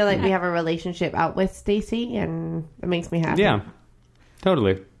makes me feel like we have a relationship out with Stacey, and it makes me happy. Yeah,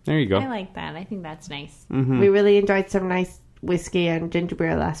 totally. There you go. I like that. I think that's nice. We really enjoyed some nice whiskey and ginger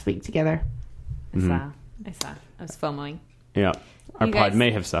beer last week together. I saw. I was FOMOing. Yeah. Our You pod guys-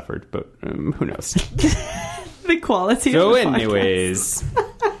 may have suffered, but who knows? The quality So of the anyways.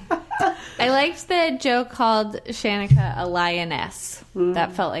 I liked the joke called Shanika a lioness.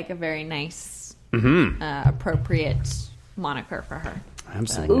 That felt like a very nice, appropriate moniker for her.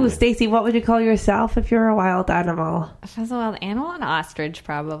 Absolutely. Ooh, Stacey, what would you call yourself if you're a wild animal? If I was a wild animal, an ostrich,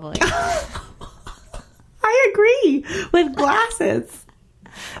 probably. I agree. With glasses.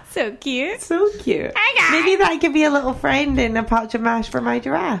 So cute. So cute. Maybe that could be a little friend in a pouch of mash for my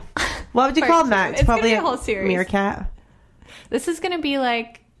giraffe. What would you call Max? It's Probably gonna be a whole series. Meerkat. This is going to be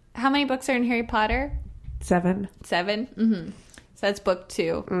like, how many books are in Harry Potter? 7. 7? Mm-hmm. So that's book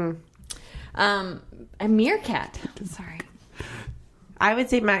 2. A meerkat. Sorry. I would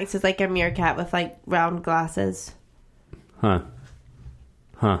say Max is like a meerkat with like round glasses. Huh.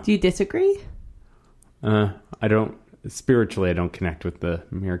 Do you disagree? I don't. Spiritually, I don't connect with the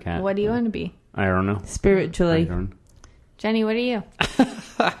meerkat. What do you want to be? I don't know. Spiritually. I don't. Jenny, what are you?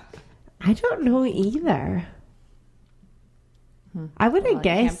 I don't know either. I would have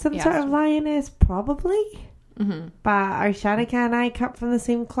guessed some sort of lioness, probably. But are Shanika and I cut from the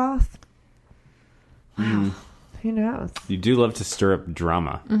same cloth? Wow. Who knows? You do love to stir up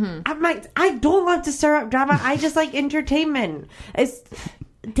drama. I don't love to stir up drama. I just like entertainment. It's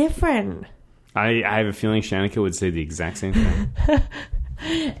different. I have a feeling Shanika would say the exact same thing.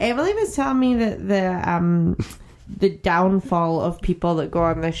 Emily was telling me that the downfall of people that go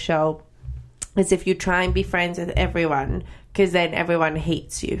on this show is if you try and be friends with everyone, because then everyone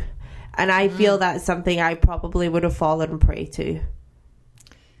hates you. And I feel that's something I probably would have fallen prey to.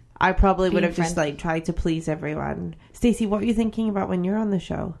 I probably would have just like tried to please everyone. Stacey, what are you thinking about when you're on the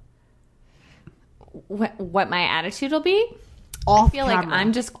show? What my attitude will be? I feel like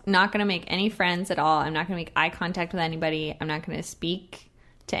I'm just not going to make any friends at all. I'm not going to make eye contact with anybody. I'm not going to speak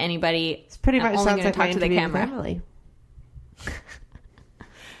to anybody. It's pretty much only sounds going like to talk to the camera. Emily.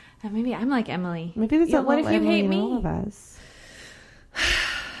 Maybe I'm like Emily. Maybe there's a what if little you Emily hate in me? all of us.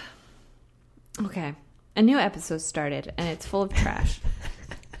 Okay. A new episode started and it's full of trash.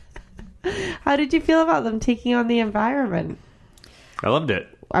 How did you feel about them taking on the environment? I loved it.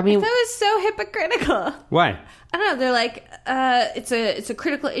 I mean, That was so hypocritical. Why? I don't know. They're like, it's a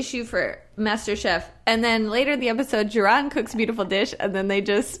critical issue for MasterChef, and then later in the episode, Duran cooks a beautiful dish, and then they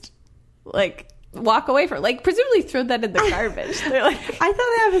just like walk away from. Like, presumably throw that in the garbage. They're like, I thought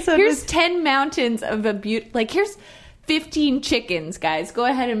the episode here's was 10 mountains of a like, here's 15 chickens, guys. Go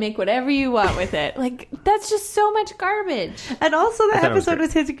ahead and make whatever you want with it. Like, that's just so much garbage. And also the I thought it was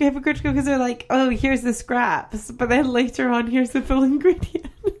episode was hypocritical because they're like, oh, here's the scraps. But then later on, here's the full ingredients.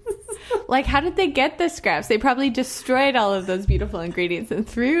 Like, how did they get the scraps? They probably destroyed all of those beautiful ingredients and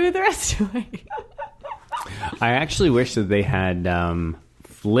threw the rest away. I actually wish that they had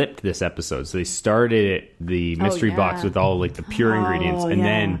flipped this episode. So they started the mystery box with all like the pure ingredients,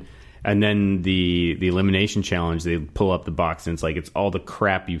 and then the elimination challenge. They pull up the box and it's like it's all the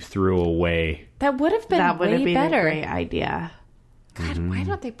crap you threw away. That would have been way better. A great idea. God, why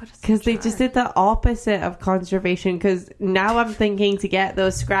don't they put us? Because they just did the opposite of conservation. Because now I'm thinking to get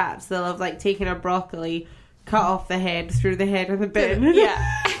those scraps, they'll have like taken a broccoli, cut off the head, threw the head in the bin.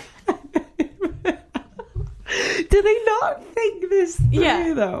 Yeah. Do they not think this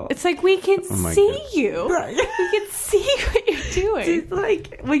through, though? It's like, we can see you. We can see what you're doing. It's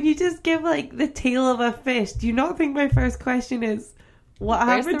like, when you just give, like, the tail of a fish, do you not think my first question is, what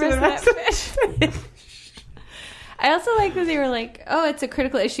happened to the rest of that fish? I also like that they were like, oh, it's a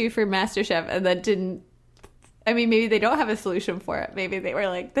critical issue for MasterChef, and that didn't... I mean, maybe they don't have a solution for it. Maybe they were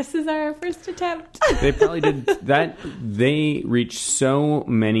like, this is our first attempt. They probably did that. They reached so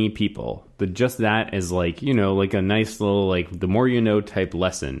many people that just that is like, you know, like a nice little, like, the more you know type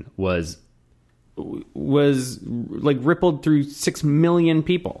lesson was like rippled through 6 million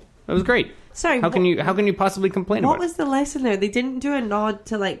people. That was great. Sorry, how can you possibly complain about it? What was the lesson there? They didn't do a nod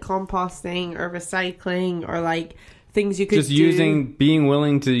to like composting or recycling or like things you could just being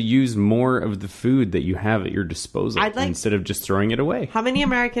willing to use more of the food that you have at your disposal instead of just throwing it away. How many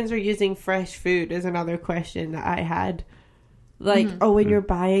Americans are using fresh food is another question that I had. Like, when you're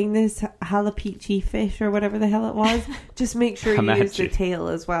buying this halapichi fish or whatever the hell it was, just make sure you use the tail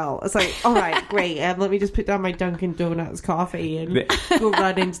as well. It's like, all right, great. Let me just put down my Dunkin' Donuts coffee and go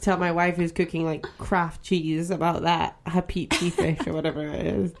run in to tell my wife who's cooking like Kraft cheese about that halapichi fish or whatever it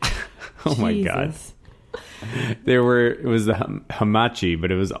is. Oh my God. It was the hamachi,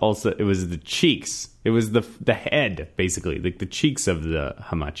 but it was the cheeks. It was the head, basically, like the cheeks of the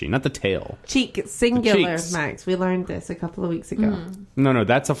hamachi, not the tail. Cheek, singular, Max. We learned this a couple of weeks ago. No,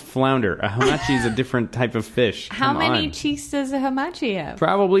 that's a flounder. A hamachi is a different type of fish. How many cheeks does a hamachi have?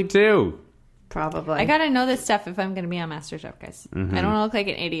 Probably 2. Probably. I gotta know this stuff if I'm gonna be on MasterChef, guys. I don't want to look like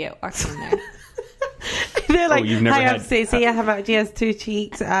an idiot walking in there. They're like, hi, I'm Stacey. A hamachi has 2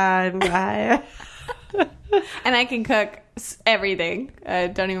 cheeks and... and I can cook everything.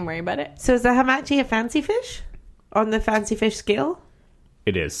 Don't even worry about it. So is the hamachi a fancy fish? On the fancy fish scale?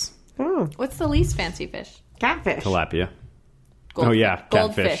 It is. Oh. What's the least fancy fish? Catfish. Tilapia.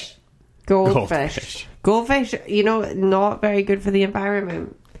 Catfish. Goldfish. Goldfish, not very good for the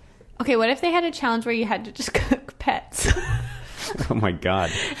environment. Okay, what if they had a challenge where you had to just cook pets? Oh my God.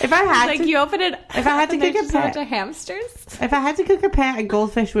 If I had you open it, if I had to cook a pet, a bunch of hamsters. If I had to cook a pet, a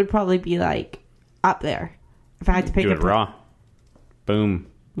goldfish would probably be like up there. If I had to pick do it raw. Boom.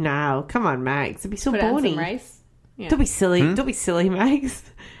 No, come on, Max. It'd be so bony. Put on some rice. Yeah. Don't be silly. Don't be silly, Max.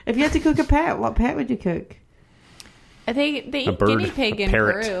 If you had to cook a pet, what pet would you cook? I think they eat guinea pig in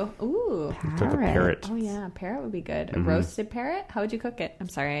Peru. Ooh, cook a parrot. Oh yeah, a parrot would be good. A roasted parrot. How would you cook it? I'm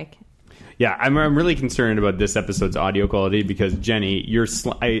sorry, I can't. Yeah, I'm really concerned about this episode's audio quality because Jenny,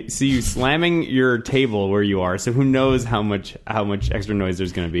 I see you slamming your table where you are, so who knows how much extra noise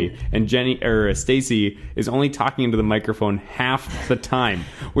there's going to be. And Stacey is only talking into the microphone half the time.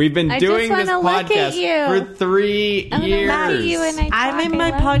 We've been doing this podcast for 3 years. I'm in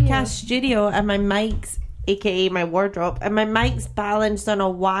my podcast studio and my mic's, aka my wardrobe, and my mic's balanced on a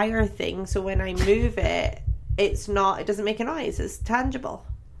wire thing, so when I move it, it doesn't make a noise. It's tangible.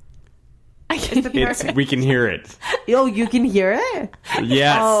 We can hear it. Oh, you can hear it?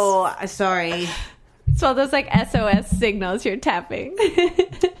 Yes. Oh, sorry. So those like SOS signals you're tapping.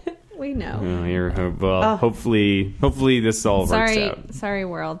 We know. Hopefully this all works out. Sorry,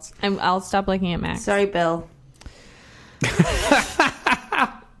 world. I'll stop looking at Max. Sorry, Bill.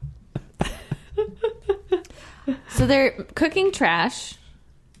 So they're cooking trash.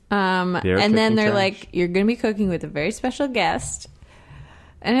 And then they're like, you're going to be cooking with a very special guest.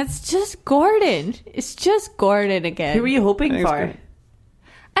 And it's just Gordon. It's just Gordon again. Who were you hoping for? I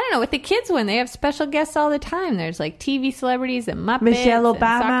don't know. With the kids, when they have special guests all the time, there's like TV celebrities and Muppets, Michelle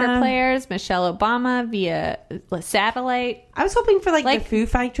Obama, and soccer players, Michelle Obama via satellite. I was hoping for like the Foo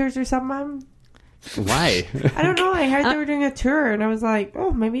Fighters or something. Why? I don't know. I heard they were doing a tour, and I was like,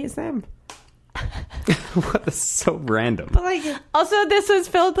 oh, maybe it's them. What? That's so random. But also, this was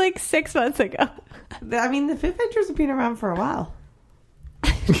filmed like 6 months ago. I mean, the Foo Fighters have been around for a while.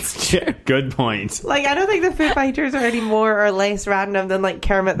 Good point. Like, I don't think the Foo Fighters are any more or less random than, like,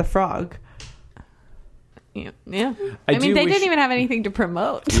 Kermit the Frog. Yeah. I mean, they didn't even have anything to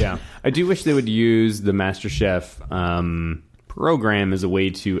promote. Yeah. I do wish they would use the MasterChef program as a way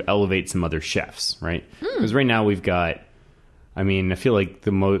to elevate some other chefs, right? Because right now we've got, I mean, I feel like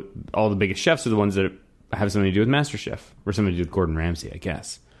all the biggest chefs are the ones that have something to do with MasterChef or something to do with Gordon Ramsay, I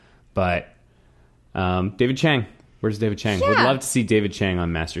guess. But David Chang. Where's David Chang? Yeah. Would love to see David Chang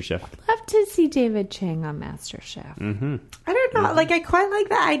on MasterChef. Love to see David Chang on MasterChef. Mm-hmm. I don't know. Like, I quite like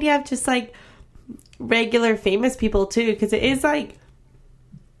the idea of just, like, regular famous people, too. Because it is, like,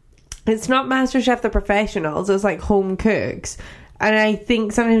 it's not MasterChef the professionals. It's, like, home cooks. And I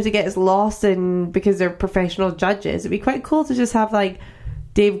think sometimes it gets lost in because they're professional judges. It'd be quite cool to just have, like,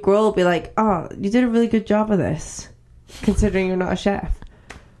 Dave Grohl be like, oh, you did a really good job of this, considering you're not a chef.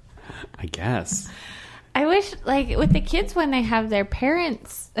 I guess. I wish, like, with the kids when they have their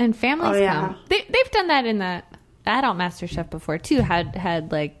parents and families come. They've done that in the adult MasterChef before, too.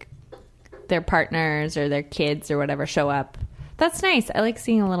 Had like, their partners or their kids or whatever show up. That's nice. I like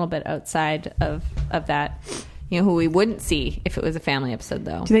seeing a little bit outside of that. You know, who we wouldn't see if it was a family episode,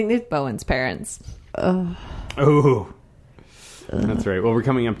 though. Do you think Bowen's parents. Oh. That's right. Well, we're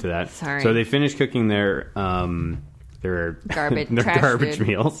coming up to that. Sorry. So they finished cooking their Garbage food.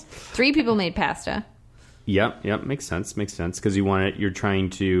 meals. 3 people made pasta. Yep. Makes sense. Because you're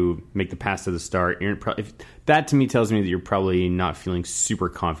trying to make the pasta the start. That to me tells me that you're probably not feeling super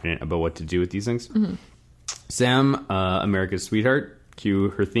confident about what to do with these things. Mm-hmm. Sam, America's Sweetheart,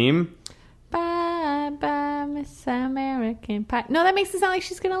 cue her theme. Bye, bye, Miss American Pie. No, that makes it sound like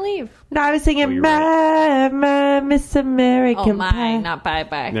she's going to leave. No, I was singing my Miss American Pie. Not bye,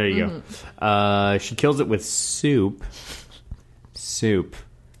 bye. There you go. She kills it with soup.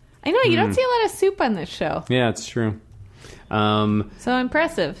 I know, you don't see a lot of soup on this show. Yeah, it's true. So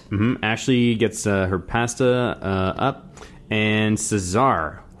impressive. Mm-hmm. Ashley gets her pasta up, and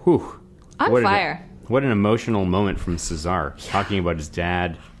Cesar, on fire. What an emotional moment from Cesar, talking about his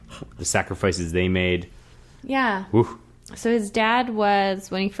dad, the sacrifices they made. Yeah. Whew. So his dad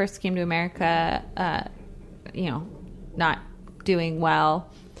was, when he first came to America, not doing well,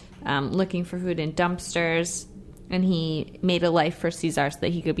 looking for food in dumpsters. And he made a life for Cesar so that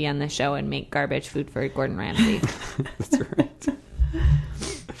he could be on the show and make garbage food for Gordon Ramsay. That's right.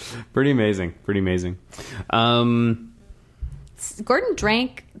 Pretty amazing. Gordon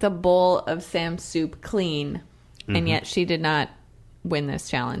drank the bowl of Sam's soup clean, and yet she did not win this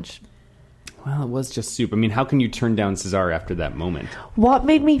challenge. Well, it was just soup. I mean, how can you turn down Cesar after that moment? What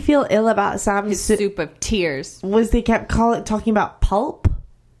made me feel ill about Sam's soup of tears was they kept talking about pulp.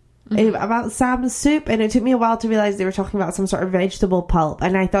 About Sam's soup, and it took me a while to realize they were talking about some sort of vegetable pulp,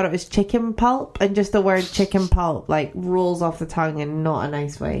 and I thought it was chicken pulp, and just the word chicken pulp like rolls off the tongue in not a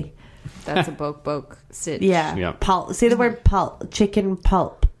nice way. That's a boke sitch. Yeah. Pulp. Say the word pulp. Chicken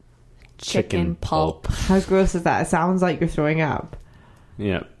pulp. Chicken pulp. How gross is that? It sounds like you're throwing up.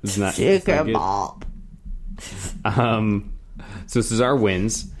 Yeah, isn't that chicken pulp? So Cesar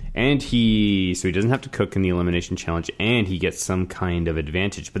wins. And he doesn't have to cook in the elimination challenge, and he gets some kind of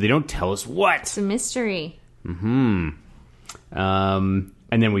advantage, but they don't tell us what. It's a mystery. And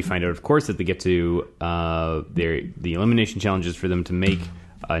then we find out, of course, that they get to the elimination challenges for them to make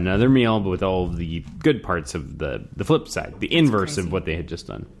another meal, but with all of the good parts of the flip side, the inverse of what they had just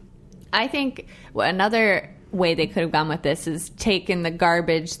done. I think another way they could have gone with this is taken the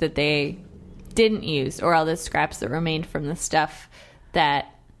garbage that they didn't use, or all the scraps that remained from the stuff that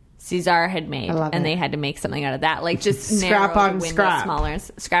Cesar had made, and they had to make something out of that. Like, just scrap narrow on the window scrap. Smaller.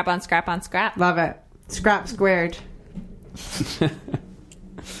 Scrap on scrap on scrap. Love it. Scrap squared. It's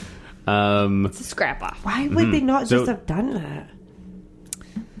a scrap off. Why would they not just have done that?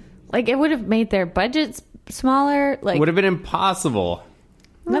 Like, it would have made their budgets smaller. Like, would have been impossible.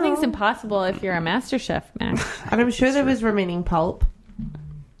 Nothing's impossible if you're a master chef, Max. And I'm sure there was remaining pulp.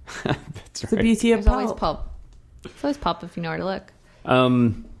 That's It's the beauty of There's always pulp. pulp. There's always pulp if you know where to look.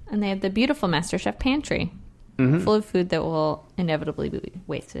 And they have the beautiful MasterChef pantry, full of food that will inevitably be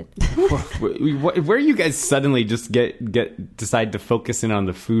wasted. Where you guys suddenly just decide to focus in on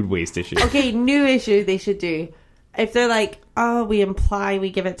the food waste issue? Okay, new issue they should do. If they're like, oh, we imply we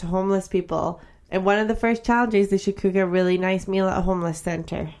give it to homeless people, and one of the first challenges, they should cook a really nice meal at a homeless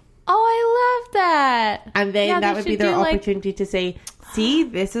center. Oh, I love that. And then that would be their do, opportunity to say, see,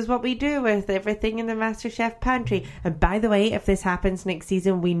 this is what we do with everything in the MasterChef pantry. And by the way, if this happens next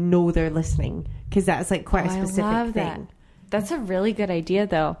season, we know they're listening. Because that's like quite a specific I love thing. That. That's a really good idea,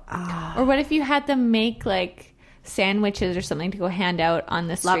 though. Or what if you had them make, like, sandwiches or something to go hand out on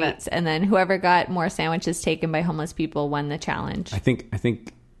the streets, and then whoever got more sandwiches taken by homeless people won the challenge. I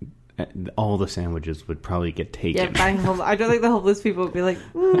think all the sandwiches would probably get taken. Yeah, I don't think the homeless people would be like,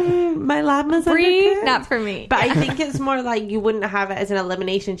 my llama's Free, undercooked. not for me. But I think it's more like you wouldn't have it as an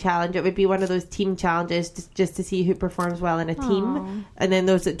elimination challenge. It would be one of those team challenges just to see who performs well in a team. And then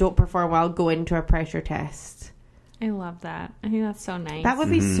those that don't perform well go into a pressure test. I love that. I think that's so nice. That would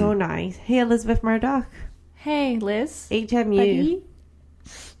be so nice. Hey, Elizabeth Murdoch. Hey, Liz. HMU. Buddy.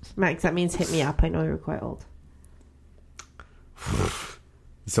 Max, that means hit me up. I know you're quite old.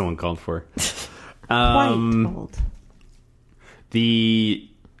 Someone called for. Quite old.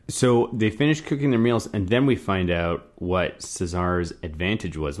 So they finish cooking their meals, and then we find out what Cesar's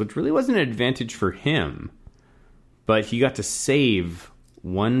advantage was, which really wasn't an advantage for him, but he got to save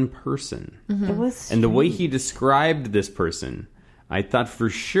one person. It was And the way he described this person, I thought for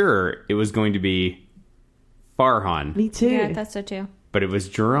sure it was going to be Farhan, Me too. Yeah, I thought so too. but it was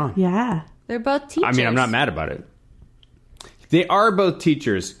Duran. Yeah. They're both teachers. I mean, I'm not mad about it. They are both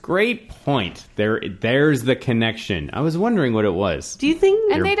teachers. Great point. There's the connection. I was wondering what it was. Do you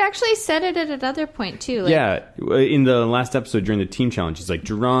think... And they'd actually said it at another point too. Like, Yeah, in the last episode during the team challenge, he's like,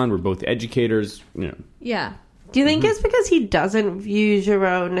 Duran, we're both educators. You know. Yeah. Do you think it's because he doesn't view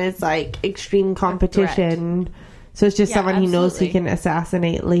Jerome as like extreme competition? So it's just Yeah, someone he knows he absolutely. can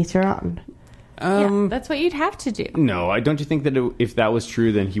assassinate later on. Yeah, that's what you'd have to do. No, don't you think that if that was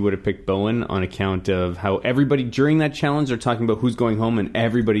true, then he would have picked Bowen on account of how everybody during that challenge they're talking about who's going home and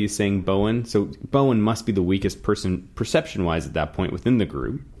everybody is saying Bowen. So Bowen must be the weakest person perception-wise at that point within the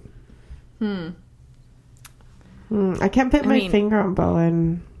group. I can't put my finger on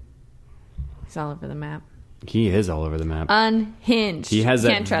Bowen. He's all over the map. He is all over the map. Unhinged. He has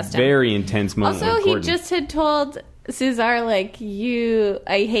Can't that trust him. very intense moment. Also, with he Gordon. just had told Cesar, like,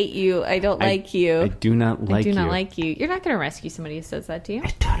 I hate you. I don't like you. I do not like you. I do not like you. You're not going to rescue somebody who says that to you.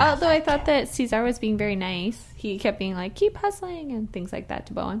 Although I thought that Cesar was being very nice. He kept being like, keep hustling and things like that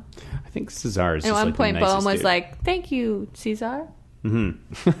to Bowen. I think Cesar is And just at one like point, the Bowen nicest was dude. like, thank you, Cesar.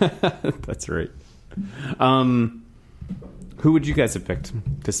 That's right. Who would you guys have picked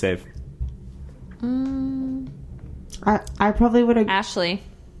to save? I probably would have... Ashley.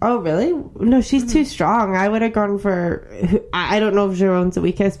 Oh, really? No, she's too strong. I would have gone for... I don't know if Jerome's the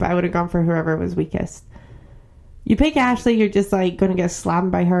weakest, but I would have gone for whoever was weakest. You pick Ashley, you're just like going to get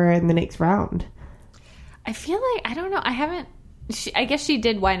slammed by her in the next round. I feel like, I don't know, I haven't... I guess she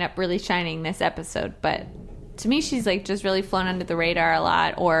did wind up really shining this episode, but to me, she's like just really flown under the radar a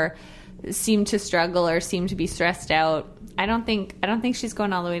lot, or seemed to struggle, or seemed to be stressed out. I don't think she's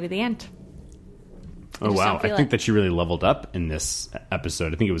going all the way to the end. Oh, just wow. don't feel I think it. that she really leveled up in this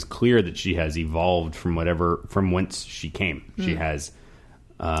episode. I think it was clear that she has evolved from whence she came. She has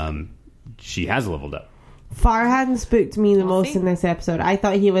leveled up. Farhan spooked me the most see. in this episode. I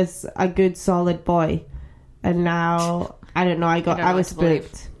thought he was a good, solid boy. And now, I don't know, I don't know was what to believe.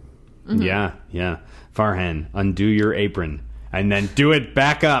 spooked. Yeah. Farhan, undo your apron and then do it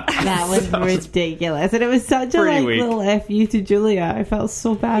back up. That was ridiculous. And it was such a pretty weak. little F you to Julia. I felt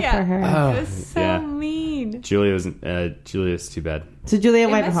so bad for her. Oh, It was so yeah. mean. Julia's too bad. So Julia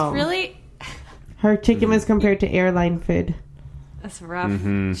It went was home. really... Her chicken was compared to airline food. That's rough.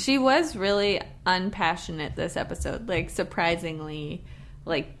 She was really unpassionate this episode. Like, surprisingly,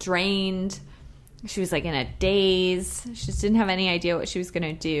 like, drained. She was, like, in a daze. She just didn't have any idea what she was going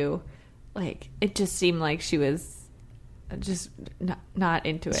to do. Like, it just seemed like she was just not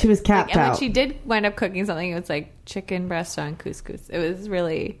into it. She was capped like, and out. when she did wind up cooking something, it was, like, chicken breast on couscous. It was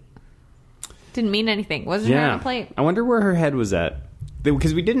really... Didn't mean anything. Wasn't her on the plate. I wonder where her head was at.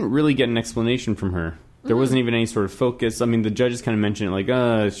 Because we didn't really get an explanation from her. There wasn't even any sort of focus. I mean, the judges kind of mentioned it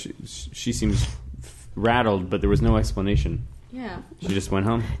like, she seems rattled, but there was no explanation. Yeah. She just went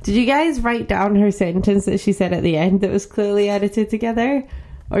home. Did you guys write down her sentence that she said at the end that was clearly edited together?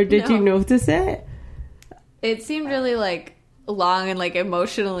 Or did you No. notice it? It seemed really, like, long and, like,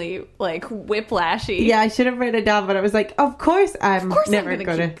 emotionally, like, whiplashy. Yeah, I should have written it down, but I was like, of course I'm course I'm never gonna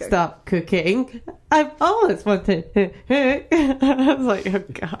going keep to cooking. stop cooking. I've always wanted. I was like, oh,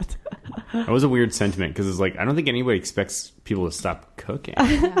 God. That was a weird sentiment because it's like, I don't think anybody expects people to stop cooking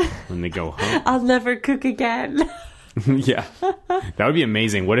when they go home. I'll never cook again. Yeah. That would be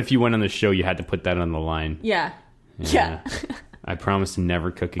amazing. What if you went on the show, you had to put that on the line? Yeah. Yeah. I promise to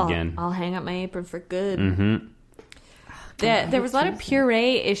never cook again. I'll hang up my apron for good. Mm-hmm. There was a lot of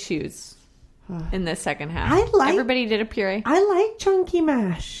puree issues in the second half. Everybody did a puree. I like chunky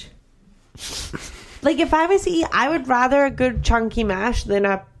mash. Like, if I was to eat, I would rather a good chunky mash than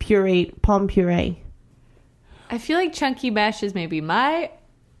a palm puree. I feel like chunky mash is maybe my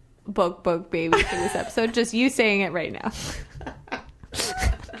book baby for this episode. Just you saying it right now.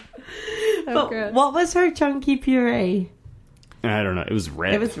 But gross. what was her chunky puree? I don't know. It was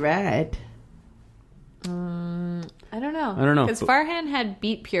red. It was red. I don't know. Because but Farhan had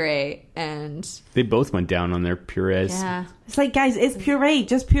beet puree and... they both went down on their purees. Yeah. It's like, guys, it's puree.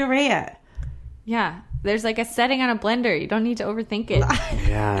 Just puree it. Yeah. There's like a setting on a blender. You don't need to overthink it.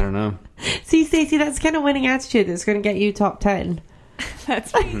 Yeah, I don't know. See, Stacey, that's kind of winning attitude that's going to get you top 10.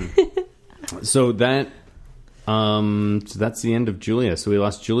 That's right. So that's the end of Julia. So we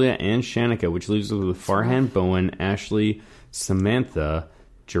lost Julia and Shanika, which leaves us with Farhan, Bowen, Ashley, Samantha,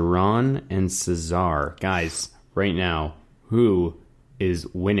 Jerron, and Cesar. Guys, right now, who is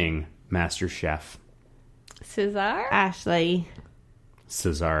winning MasterChef? Cesar? Ashley.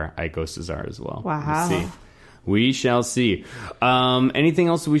 Cesar. I go Cesar as well. Wow. Let's see. We shall see. Anything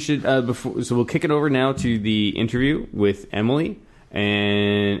else we should before? So we'll kick it over now to the interview with Emily.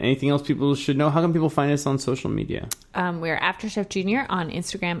 And anything else people should know? How can people find us on social media? We're After Chef Junior on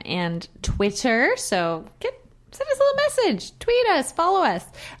Instagram and Twitter. So send us a little message, tweet us, follow us.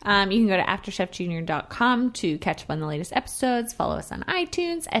 You can go to AfterChefJunior.com to catch up on the latest episodes, follow us on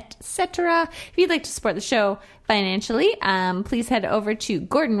iTunes, etc. If you'd like to support the show financially, please head over to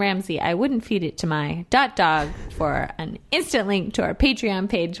Gordon Ramsay, I wouldn't feed it to my .dog for an instant link to our Patreon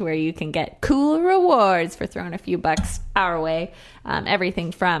page where you can get cool rewards for throwing a few bucks our way.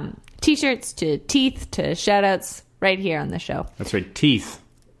 Everything from t-shirts to teeth to shout-outs right here on the show. That's right, teeth.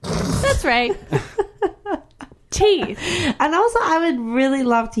 That's right. Teeth. And also, I would really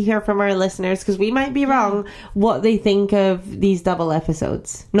love to hear from our listeners, because we might be wrong, what they think of these double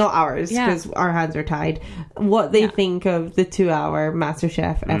episodes. Not ours, because our hands are tied. What they think of the 2-hour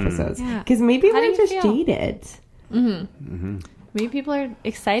MasterChef episodes. Because maybe we're just jaded. Maybe people are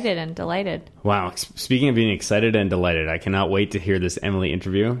excited and delighted. Wow. Speaking of being excited and delighted, I cannot wait to hear this Emily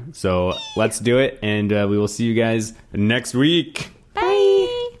interview. So let's do it, and we will see you guys next week. Bye.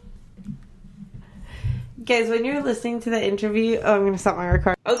 Guys, when you're listening to the interview... Oh, I'm going to stop my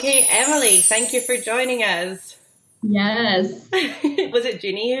record. Okay, Emily, thank you for joining us. Yes. Was it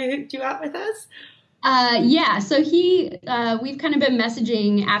Ginny who hooked you up with us? Yeah, so we've kind of been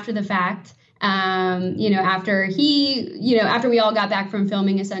messaging after the fact, after we all got back from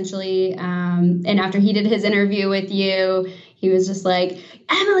filming, essentially, and after he did his interview with you, he was just like,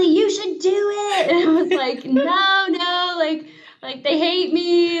 Emily, you should do it. And I was like, no, like they hate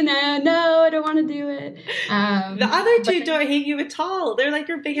me. No, I don't want to do it. The other two don't hate you at all. They're like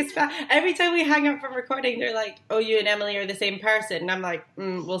your biggest fan. Every time we hang up from recording, they're like, oh, you and Emily are the same person. And I'm like,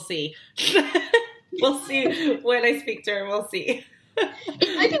 we'll see. We'll see when I speak to her. We'll see.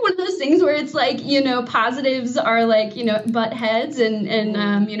 It might be one of those things where it's like, positives are like, butt heads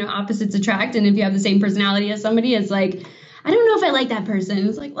and opposites attract. And if you have the same personality as somebody, it's like, I don't know if I like that person.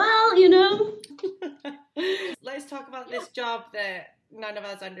 It's like, well, Let's talk about this job that none of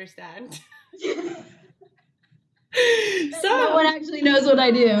us understand. So no one actually knows what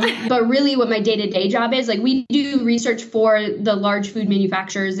I do. But really what my day-to-day job is, like, we do research for the large food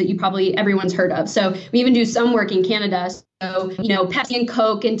manufacturers that everyone's heard of. So we even do some work in Canada. So, Pepsi and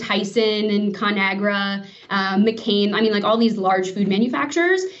Coke and Tyson and ConAgra, McCain, like all these large food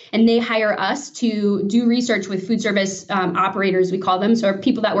manufacturers, and they hire us to do research with food service operators, we call them. So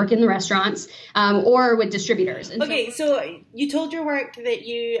people that work in the restaurants or with distributors. And so you told your work that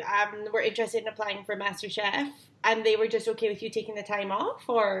you were interested in applying for MasterChef, and they were just okay with you taking the time off,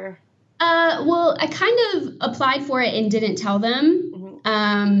 or? Well, I kind of applied for it and didn't tell them.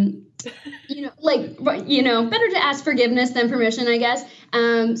 Mm-hmm. Better to ask forgiveness than permission, I guess.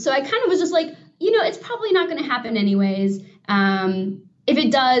 So I kind of was just like, it's probably not going to happen anyways. If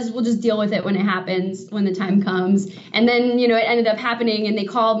it does, we'll just deal with it when it happens, when the time comes. And then, it ended up happening and they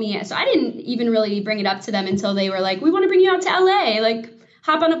called me. So I didn't even really bring it up to them until they were like, we want to bring you out to LA, like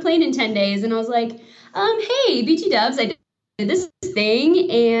hop on a plane in 10 days. And I was like, hey, BT Dubs, I did this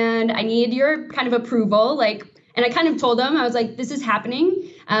thing and I need your kind of approval. And I kind of told them, I was like, this is happening.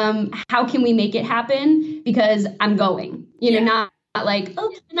 How can we make it happen? Because I'm going, not like,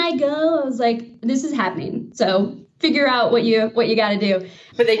 oh, can I go? I was like, this is happening. So figure out what you got to do.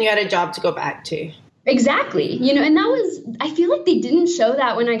 But then you had a job to go back to. Exactly. And that was, I feel like they didn't show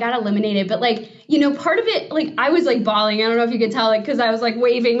that when I got eliminated, but part of it, I was bawling. I don't know if you could tell, cause I was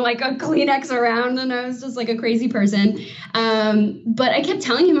waving a Kleenex around and I was just a crazy person. But I kept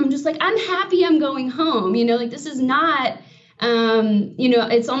telling him, I'm just I'm happy I'm going home. This is not,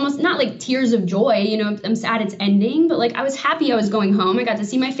 it's almost not tears of joy. I'm sad it's ending, but I was happy I was going home. I got to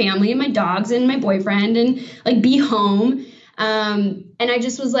see my family and my dogs and my boyfriend and be home. And I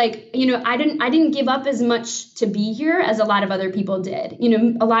just was I didn't give up as much to be here as a lot of other people did.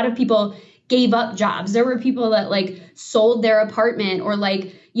 A lot of people gave up jobs. There were people that sold their apartment or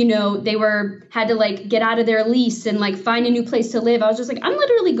you know, they had to like get out of their lease and like find a new place to live. I was just like, I'm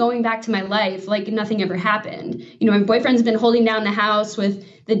literally going back to my life like nothing ever happened. You know, my boyfriend's been holding down the house with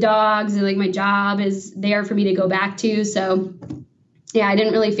the dogs, and like my job is there for me to go back to. So yeah, I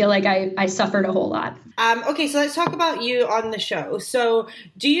didn't really feel like I suffered a whole lot. Okay, so let's talk about you on the show. So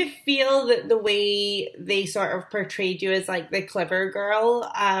do you feel that the way they sort of portrayed you as like the clever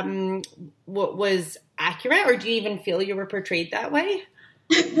girl was accurate, or do you even feel you were portrayed that way?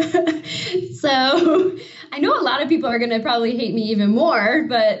 So I know a lot of people are going to probably hate me even more,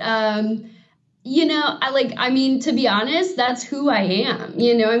 but you know, to be honest, that's who I am.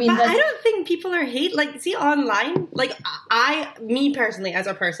 You know, I mean, but I don't think people are see, online, like me personally, as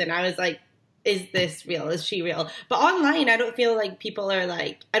a person, I was like, is this real? Is she real? But online, I don't feel like people are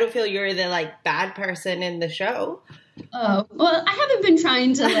like, I don't feel you're the like bad person in the show. Oh, well, I haven't been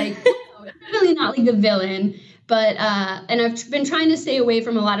trying to like, really not like the villain, but, and I've been trying to stay away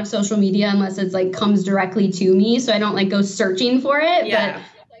from a lot of social media unless it's like comes directly to me. So I don't like go searching for it. Yeah. But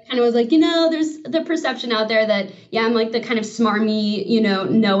I kind of was like, you know, there's the perception out there that, yeah, I'm like the kind of smarmy, you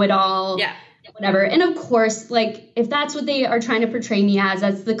know it all. Yeah. Whatever. And of course, like, if that's what they are trying to portray me as,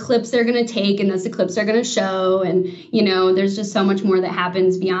 that's the clips they're going to take and that's the clips they're going to show. And, you know, there's just so much more that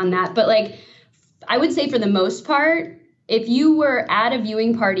happens beyond that. But like, I would say for the most part, if you were at a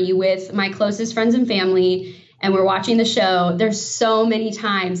viewing party with my closest friends and family and we're watching the show, there's so many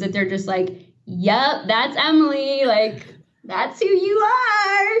times that they're just like, yep, that's Emily. Like, that's who you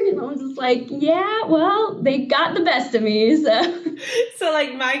are. And I was just like, yeah, well, they got the best of me. So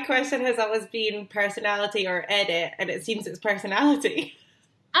like my question has always been personality or edit, and it seems it's personality.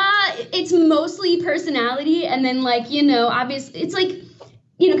 It's mostly personality. And then like, you know, obviously it's like,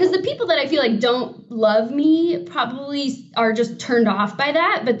 you know, because the people that I feel like don't love me probably are just turned off by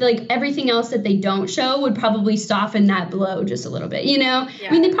that. But like everything else that they don't show would probably soften that blow just a little bit, you know? Yeah.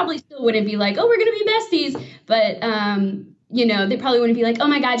 I mean, they probably still wouldn't be like, oh, we're going to be besties. But, you know, they probably wouldn't be like, oh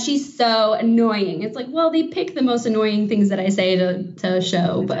my God, she's so annoying. It's like, well, they pick the most annoying things that I say to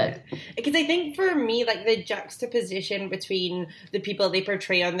show. But because I think for me, like the juxtaposition between the people they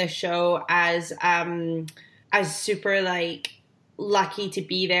portray on the show as super like lucky to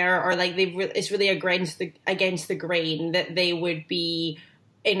be there, or like it's really against the grain that they would be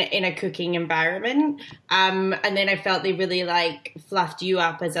in a cooking environment. And then I felt they really like fluffed you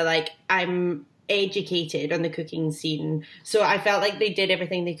up as a like, I'm educated on the cooking scene. So I felt like they did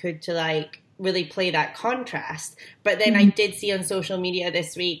everything they could to like really play that contrast. But then I did see on social media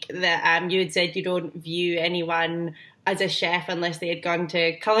this week that you had said you don't view anyone as a chef unless they had gone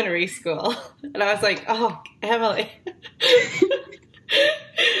to culinary school. And I was like, oh, Emily.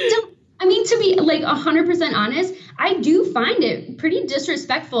 I mean, to be like 100% honest, I do find it pretty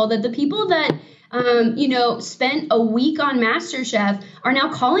disrespectful that the people that you know, spent a week on MasterChef are now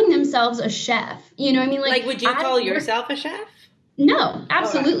calling themselves a chef. You know what I mean? Like would you call yourself a chef? No,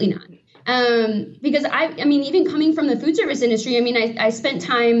 absolutely not. Because I mean, even coming from the food service industry, I mean, I spent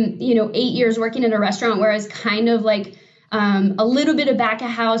time, you know, 8 years working at a restaurant where I was kind of like a little bit of back of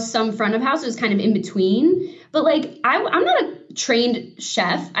house, some front of house. It was kind of in between. But like, I'm not a trained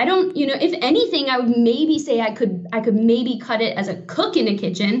chef. I don't, you know, if anything, I would maybe say I could maybe cut it as a cook in a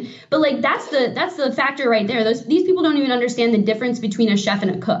kitchen. But like, that's the factor right there. These people don't even understand the difference between a chef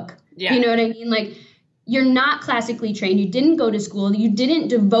and a cook. Yeah. You know what I mean? Like, you're not classically trained. You didn't go to school. You didn't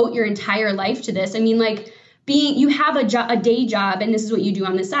devote your entire life to this. I mean, like, you have a day job and this is what you do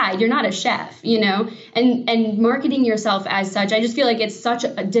on the side. You're not a chef, you know, and marketing yourself as such. I just feel like it's such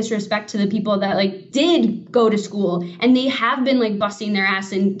a disrespect to the people that like did go to school and they have been like busting their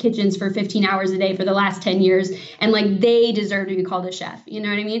ass in kitchens for 15 hours a day for the last 10 years. And like, they deserve to be called a chef. You know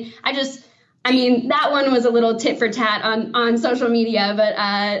what I mean? I mean, that one was a little tit for tat on social media, but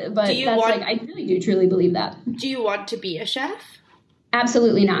I really do truly believe that. Do you want to be a chef?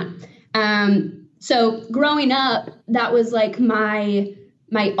 Absolutely not. So growing up, that was like my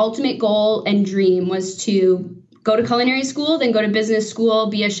ultimate goal and dream was to go to culinary school, then go to business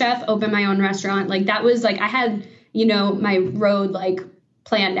school, be a chef, open my own restaurant. Like that was like, I had, you know, my road like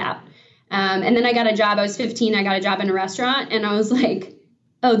planned out. And then I got a job. I was 15. I got a job in a restaurant and I was like,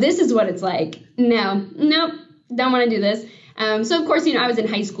 oh, this is what it's like. Nope, don't want to do this. So of course, you know, I was in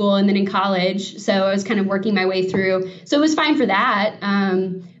high school and then in college. So I was kind of working my way through. So it was fine for that.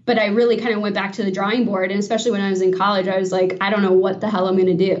 But I really kind of went back to the drawing board. And especially when I was in college, I was like, I don't know what the hell I'm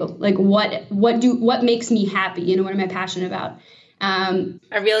going to do. Like what makes me happy? You know, what am I passionate about?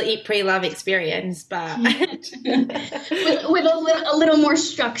 A real eat, pray, love experience, but with a little more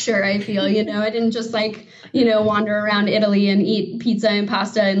structure, I feel, I didn't just wander around Italy and eat pizza and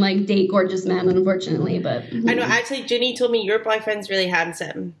pasta and date gorgeous men, unfortunately. But I know, actually, Junie told me your boyfriend's really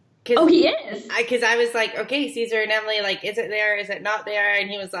handsome. Oh, he is? Because I was like, okay, Caesar and Emily, is it there? Is it not there? And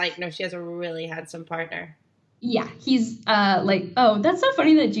he was like, no, she has a really handsome partner. Yeah, he's oh, that's so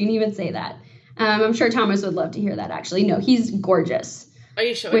funny that Junie would say that. I'm sure Thomas would love to hear that, actually. No, he's gorgeous. Are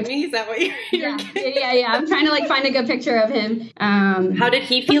you showing me? Is that what you're yeah. I'm trying to find a good picture of him. How did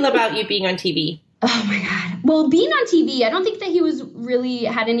he feel about you being on TV? Oh my God. Well, being on TV, I don't think that he was really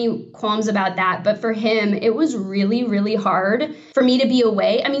had any qualms about that. But for him, it was really, really hard for me to be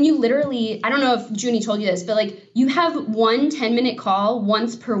away. I mean, you literally, I don't know if Junie told you this, but you have 1 10-minute call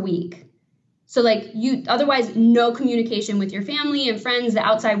once per week. So you otherwise no communication with your family and friends, the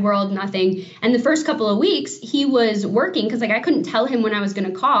outside world, nothing. And the first couple of weeks he was working because I couldn't tell him when I was going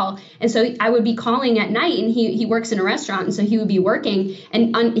to call. And so I would be calling at night, and he works in a restaurant. And so he would be working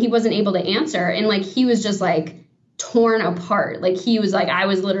and he wasn't able to answer. And he was just torn apart. He was I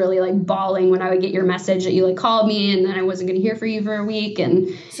was literally bawling when I would get your message that you called me and then I wasn't going to hear from you for a week. And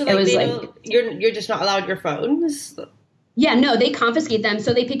so it was you're just not allowed your phones. Yeah, no, they confiscate them.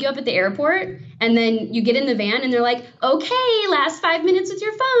 So they pick you up at the airport and then you get in the van and they're like, okay, last 5 minutes with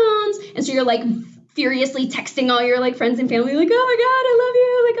your phones. And so you're furiously texting all your friends and family, oh my God, I love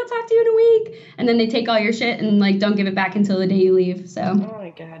you. I'll talk to you in a week. And then they take all your shit and don't give it back until the day you leave. So. Oh my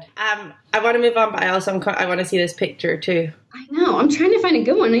God. I want to move on, but I want to see this picture too. I know. I'm trying to find a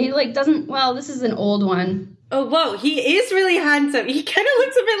good one. He this is an old one. Oh, whoa. He is really handsome. He kind of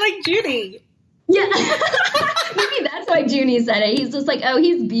looks a bit like Junie. Yeah. Maybe that's why Junie said it. He's just oh,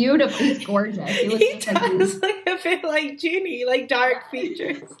 he's beautiful. He's gorgeous. He does look a bit like Junie, dark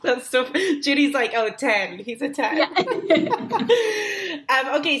features. That's so Junie's 10. He's a 10.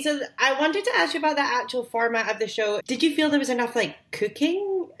 Yeah. Okay, so I wanted to ask you about the actual format of the show. Did you feel there was enough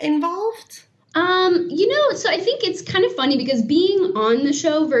cooking involved? So I think it's kind of funny because being on the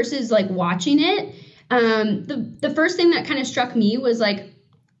show versus watching it, the first thing that kind of struck me was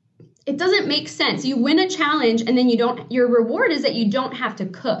it doesn't make sense. You win a challenge and then your reward is that you don't have to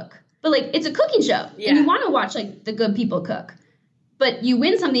cook. But it's a cooking show and you want to watch the good people cook. But you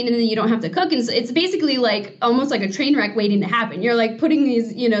win something and then you don't have to cook. And so it's basically almost like a train wreck waiting to happen. You're putting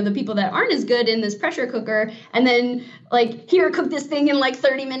these, the people that aren't as good in this pressure cooker and then here, cook this thing in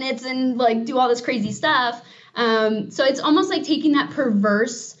 30 minutes and do all this crazy stuff. So it's almost taking that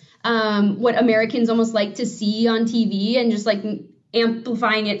perverse, what Americans almost like to see on TV and just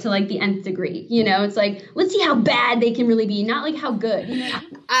amplifying it to the nth degree. It's let's see how bad they can really be, not how good.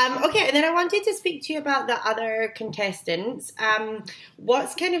 Okay, and then I wanted to speak to you about the other contestants.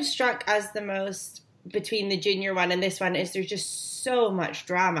 What's kind of struck as the most between the junior one and this one is there's just so much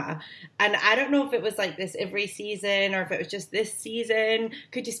drama, and I don't know if it was this every season or if it was just this season.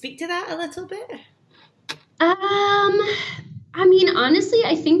 Could you speak to that a little bit? I mean, honestly,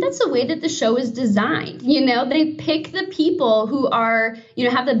 I think that's the way that the show is designed. They pick the people who are,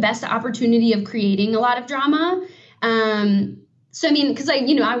 have the best opportunity of creating a lot of drama. So, I mean, because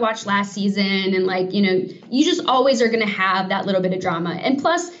I watched last season and you just always are going to have that little bit of drama. And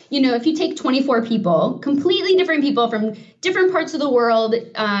plus, if you take 24 people, completely different people from different parts of the world,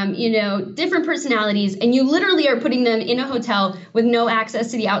 different personalities, and you literally are putting them in a hotel with no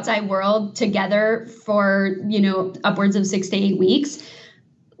access to the outside world together for, upwards of 6 to 8 weeks.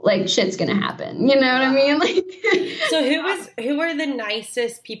 Shit's gonna happen. You know what I mean? So who were the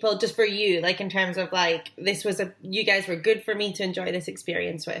nicest people just for you? In terms of you guys were good for me to enjoy this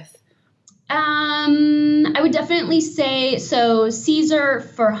experience with? I would definitely say so. Caesar,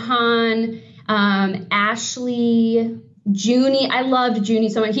 Farhan, Ashley, Junie. I loved Junie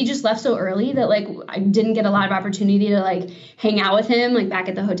so much. He just left so early that I didn't get a lot of opportunity to hang out with him back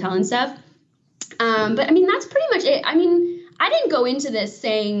at the hotel and stuff. But I mean that's pretty much it. I mean, I didn't go into this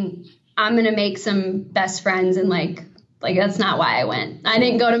saying I'm going to make some best friends and that's not why I went. I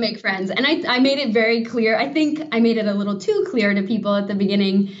didn't go to make friends. And I made it very clear. I think I made it a little too clear to people at the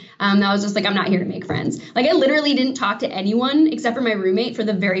beginning. That was just I'm not here to make friends. I literally didn't talk to anyone except for my roommate for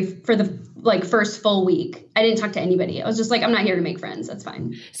the first full week. I didn't talk to anybody. I was just I'm not here to make friends. That's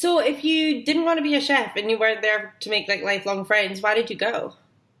fine. So if you didn't want to be a chef and you weren't there to make lifelong friends, why did you go?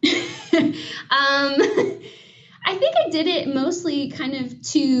 I think I did it mostly kind of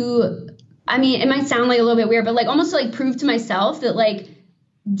to, I mean, it might sound a little bit weird, but almost to prove to myself that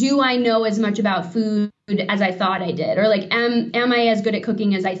do I know as much about food as I thought I did? Or am I as good at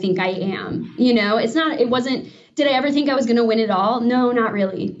cooking as I think I am? It wasn't did I ever think I was going to win it all? No, not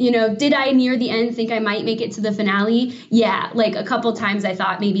really. You know, did I near the end think I might make it to the finale? Yeah, like a couple times I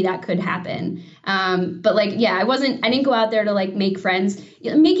thought maybe that could happen. But like, yeah, I didn't go out there to like make friends.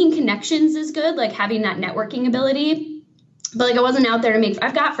 Making connections is good, like having that networking ability. But like, I wasn't out there to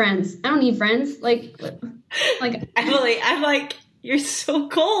I've got friends. I don't need friends. Like Emily, I'm like, you're so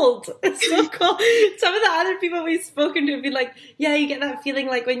cold. It's so cold. Some of the other people we've spoken to have been like, yeah, you get that feeling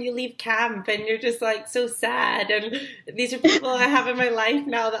like when you leave camp and you're just like so sad. And these are people I have in my life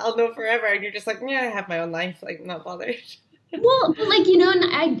now that I'll know forever. And you're just like, yeah, I have my own life. Like, I'm not bothered. Well, but like, you know,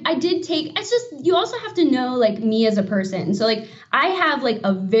 and I did take, it's just, you also have to know like me as a person. So like, I have like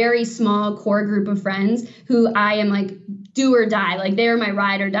a very small core group of friends who I am like do or die. Like they're my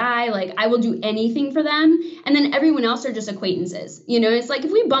ride or die. Like I will do anything for them. And then everyone else are just acquaintances. You know, it's like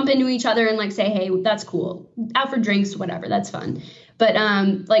if we bump into each other and like say, hey, that's cool. Out for drinks, whatever, that's fun. But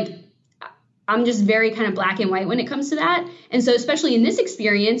like, I'm just very kind of black and white when it comes to that. And so especially in this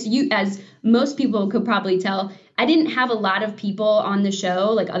experience, you, as most people could probably tell, I didn't have a lot of people on the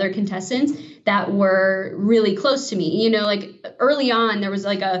show, like other contestants, that were really close to me. You know, like early on, there was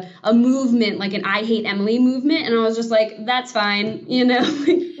like a movement, like an I Hate Emily movement. And I was just like, that's fine. You know,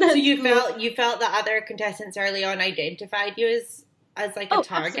 so you felt that other contestants early on identified you as like a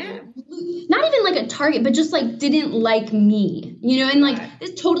target? Absolutely. Not even like a target, but just like didn't like me, you know, and like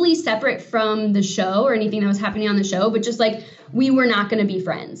it's totally separate from the show or anything that was happening on the show, but just like we were not going to be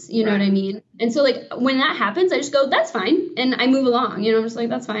friends, you know what I mean? And so like when that happens, I just go, that's fine. And I move along, you know, I'm just like,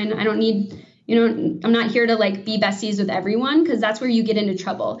 that's fine. I don't need, you know, I'm not here to like be besties with everyone, because that's where you get into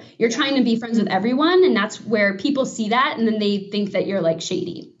trouble. You're trying to be friends with everyone, and that's where people see that and then they think that you're like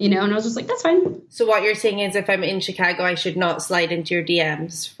shady, you know? And I was just like, that's fine. So what you're saying is if I'm in Chicago, I should not slide into your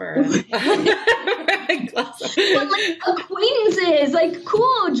DMs for but like acquaintances, like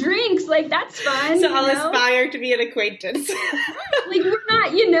cool drinks, like that's fun. So I'll aspire to be an acquaintance. Like we're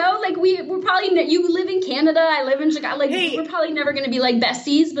not, you know, like we're probably, you live in Canada, I live in Chicago, like we're probably never going to be like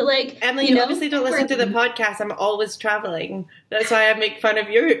besties, but like, Emily, you obviously don't listen to the podcast. I'm always traveling. That's why I make fun of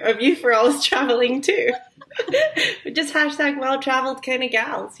you for always traveling too. Just hashtag well-traveled kind of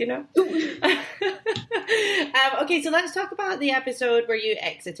gals, you know? Okay, so let's talk about the episode where you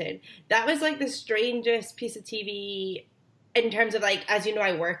exited. That was like the strangest piece of TV in terms of like, as you know,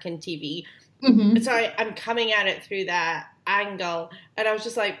 I work in TV. Mm-hmm. So I'm coming at it through that angle. And I was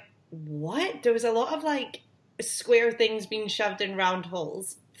just like, what? There was a lot of like square things being shoved in round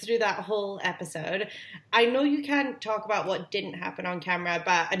holes through that whole episode. I know you can't talk about what didn't happen on camera,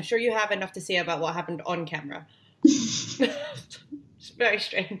 but I'm sure you have enough to say about what happened on camera. It's very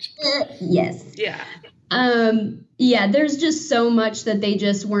strange. Yes. Yeah. Yeah, there's just so much that they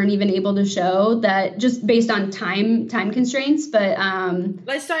just weren't even able to show, that just based on time constraints. But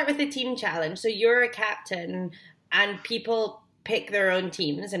let's start with the team challenge. So you're a captain and people pick their own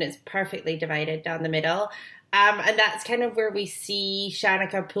teams and it's perfectly divided down the middle. And that's kind of where we see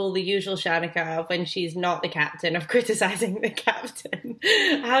Shanika pull the usual Shanika when she's not the captain, of criticizing the captain.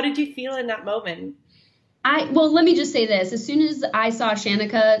 How did you feel in that moment? Well, let me just say this. As soon as I saw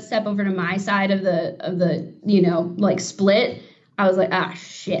Shanika step over to my side of the you know, like split, I was like, ah,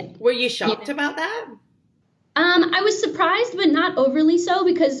 shit. Were you shocked about that? I was surprised, but not overly so,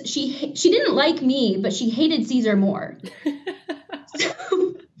 because she didn't like me, but she hated Caesar more.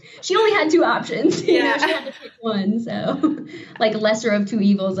 So, she only had two options. You know, she had to pick one. So, like, lesser of two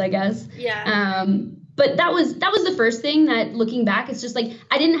evils, I guess. Yeah. But that was the first thing that, looking back, it's just like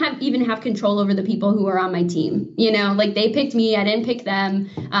I didn't even have control over the people who were on my team. You know, like they picked me, I didn't pick them.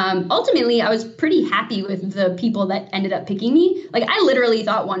 Ultimately, I was pretty happy with the people that ended up picking me. Like I literally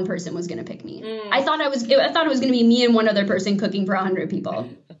thought one person was going to pick me. I thought it was going to be me and one other person cooking for 100 people.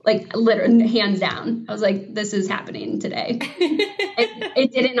 Like literally, hands down. I was like, this is happening today.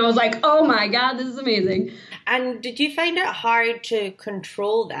 It didn't. I was like, oh my God, this is amazing. And did you find it hard to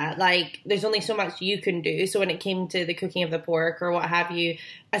control that? Like, there's only so much you can do. So when it came to the cooking of the pork or what have you,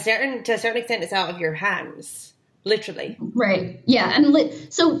 to a certain extent, it's out of your hands, literally. Right. Yeah.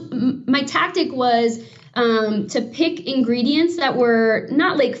 And so my tactic was to pick ingredients that were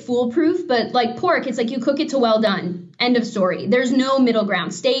not like foolproof, but like pork, it's like you cook it to well done. End of story. There's no middle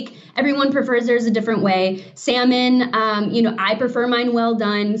ground. Steak, everyone prefers theirs a different way. Salmon, you know, I prefer mine well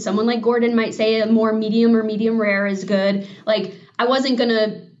done. Someone like Gordon might say a more medium or medium rare is good. Like I wasn't going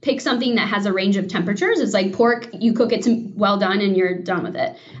to pick something that has a range of temperatures. It's like pork, you cook it to well done and you're done with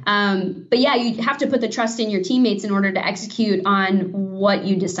it. But yeah, you have to put the trust in your teammates in order to execute on what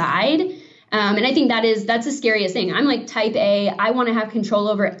you decide. And I think that's the scariest thing. I'm like type A. I want to have control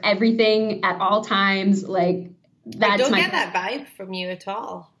over everything at all times. Like I don't get that vibe from you at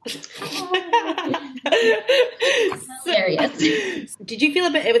all. Hilarious. Did you feel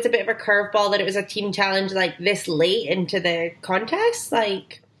it was a bit of a curveball that it was a team challenge like this late into the contest?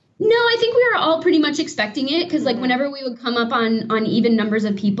 Like, no, I think we were all pretty much expecting it because like whenever we would come up on even numbers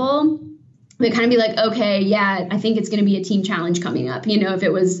of people, we'd kind of be like, okay, yeah, I think it's going to be a team challenge coming up. You know,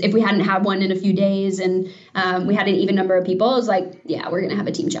 if we hadn't had one in a few days and we had an even number of people, it was like, yeah, we're going to have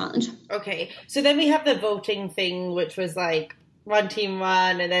a team challenge. Okay. So then we have the voting thing, which was like one team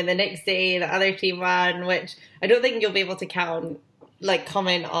won, and then the next day the other team won, which I don't think you'll be able to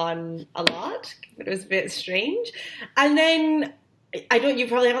comment on a lot, but it was a bit strange. And then you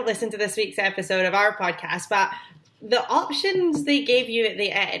probably haven't listened to this week's episode of our podcast, but the options they gave you at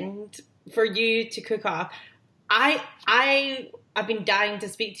the end for you to cook off, I've been dying to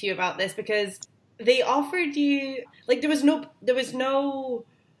speak to you about this because they offered you, like, there was no,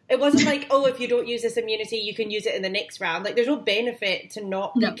 it wasn't like, oh, if you don't use this immunity, you can use it in the next round. Like, there's no benefit to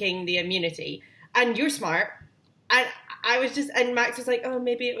not picking the immunity. And you're smart. And and Max was like, oh,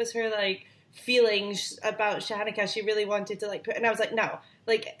 maybe it was her, like, feelings about Shanika. She really wanted to, like, and I was like, no.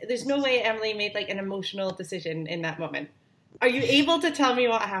 Like, there's no way Emily made, like, an emotional decision in that moment. Are you able to tell me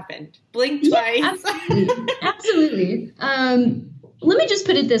what happened? Blink twice. Yeah, absolutely. Let me just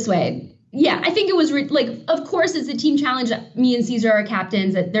put it this way. Yeah, I think it was of course, it's a team challenge that me and Caesar are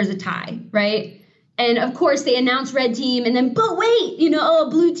captains, that there's a tie, right? And of course, they announce red team and then, but wait,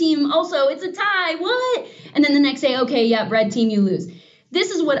 blue team also, it's a tie. What? And then the next day, okay, yeah, red team, you lose.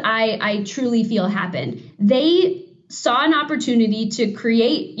 This is what I truly feel happened. They saw an opportunity to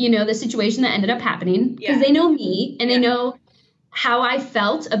create, the situation that ended up happening because they know me and they know how I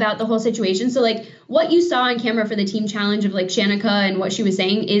felt about the whole situation. So like what you saw on camera for the team challenge of like Shanika and what she was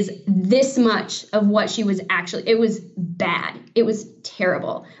saying is this much of what she was actually, it was bad. It was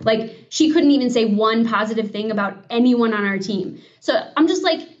terrible. Like she couldn't even say one positive thing about anyone on our team. So I'm just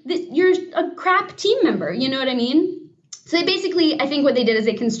like, you're a crap team member. You know what I mean? So they basically, I think what they did is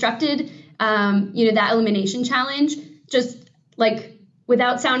they constructed, that elimination challenge, just like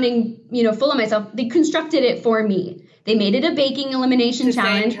without sounding, full of myself, they constructed it for me. They made it a baking elimination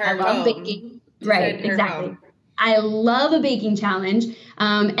challenge. I love baking. Right, exactly. Home. I love a baking challenge.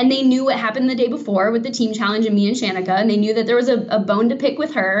 And they knew what happened the day before with the team challenge and me and Shanika, and they knew that there was a bone to pick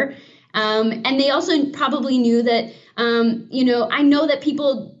with her. And they also probably knew that, I know that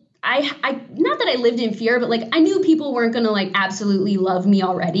people, I not that I lived in fear, but like I knew people weren't going to like absolutely love me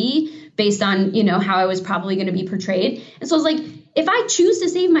already based on, how I was probably going to be portrayed. And so I was like, if I choose to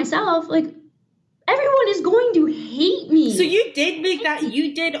save myself, like, everyone is going to hate me. So you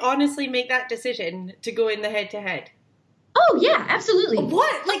did honestly make that decision to go in the head-to-head? Oh, yeah, absolutely.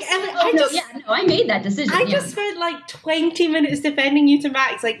 What? Like, I made that decision. I just spent like 20 minutes defending you to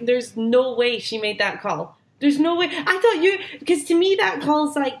Max. Like, there's no way she made that call. There's no way. I thought because to me that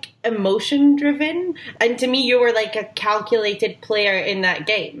call's like emotion-driven. And to me, you were like a calculated player in that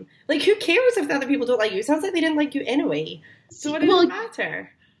game. Like, who cares if the other people don't like you? It sounds like they didn't like you anyway. So what does it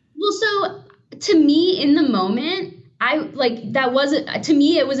matter? Well, so to me in the moment, to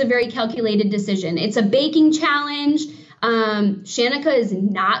me, it was a very calculated decision. It's a baking challenge. Shanika is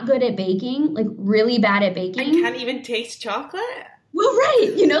not good at baking, like really bad at baking. I can't even taste chocolate. Well,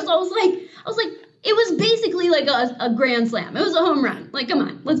 right. So I was like, it was basically like a grand slam. It was a home run. Like, come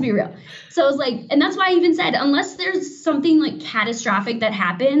on, let's be real. So I was like, and that's why I even said, unless there's something like catastrophic that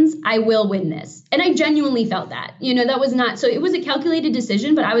happens, I will win this. And I genuinely felt that, that was not, so it was a calculated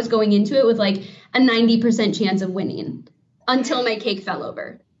decision, but I was going into it with like a 90% chance of winning until my cake fell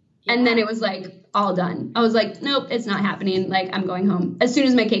over. Yeah. And then it was like all done. I was like, nope, it's not happening. Like, I'm going home. As soon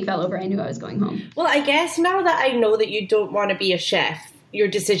as my cake fell over, I knew I was going home. Well, I guess now that I know that you don't want to be a chef, your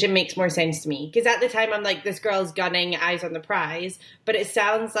decision makes more sense to me. Because at the time, I'm like, this girl's gunning, eyes on the prize. But it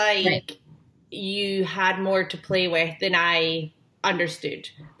sounds like you had more to play with than I understood.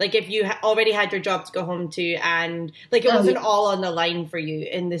 Like, if you already had your job to go home to, and like it wasn't all on the line for you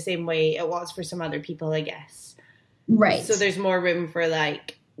in the same way it was for some other people, I guess. Right. So there's more room for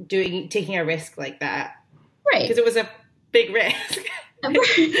like taking a risk like that. Right. Because it was a big risk. I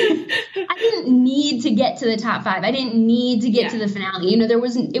didn't need to get to the top 5. I didn't need to get to the finale.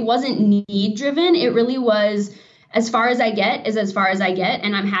 It wasn't need driven. It really was as far as I get is as far as I get.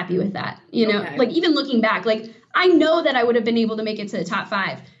 And I'm happy with that. Like even looking back, like I know that I would have been able to make it to the top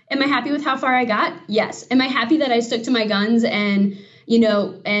 5. Am I happy with how far I got? Yes. Am I happy that I stuck to my guns and,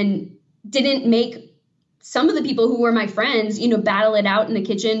 and didn't make some of the people who were my friends, battle it out in the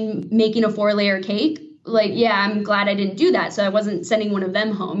kitchen, making a 4-layer cake? Like, yeah, I'm glad I didn't do that. So I wasn't sending one of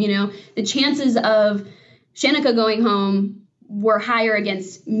them home. The chances of Shanika going home were higher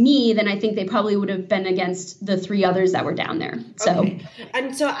against me than I think they probably would have been against the 3 others that were down there. So, okay.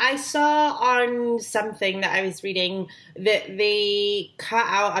 And so I saw on something that I was reading that they cut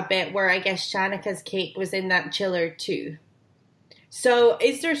out a bit where I guess Shanika's cake was in that chiller too. So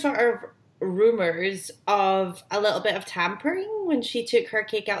is there sort of rumors of a little bit of tampering when she took her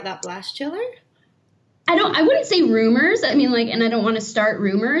cake out that blast chiller? I wouldn't say rumors. I mean, like, and I don't want to start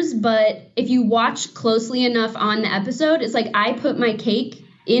rumors, but if you watch closely enough on the episode, it's like I put my cake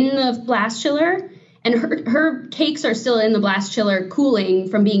in the blast chiller and her cakes are still in the blast chiller cooling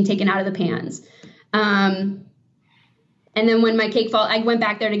from being taken out of the pans. And then when my cake I went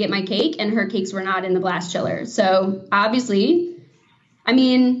back there to get my cake and her cakes were not in the blast chiller. So obviously, I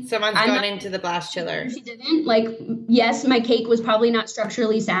mean, someone's gone into the blast chiller. She didn't. Like, yes, my cake was probably not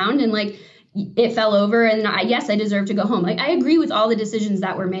structurally sound and like it fell over and yes, I deserve to go home. Like, I agree with all the decisions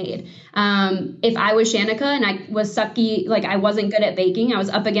that were made. If I was Shanika and I was sucky, like I wasn't good at baking, I was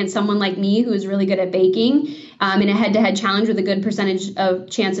up against someone like me who is really good at baking in a head-to-head challenge with a good percentage of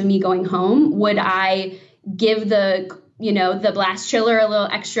chance of me going home, would I give the blast chiller a little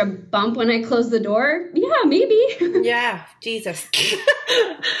extra bump when I close the door? Yeah, maybe. Yeah, Jesus.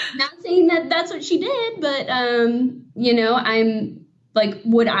 Not saying that that's what she did, but, I'm like,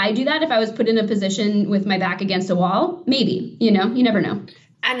 would I do that if I was put in a position with my back against a wall? Maybe, you never know.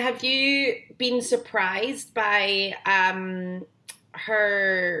 And have you been surprised by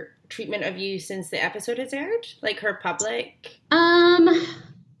her treatment of you since the episode has aired? Like her public?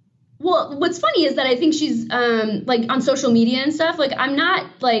 Well, what's funny is that I think she's like on social media and stuff. Like, I'm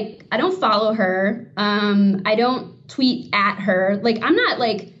not like, I don't follow her. I don't tweet at her. Like, I'm not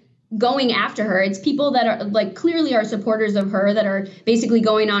like going after her. It's people that are like clearly are supporters of her that are basically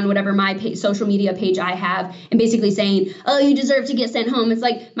going on whatever my social media page I have and basically saying, oh, you deserve to get sent home. It's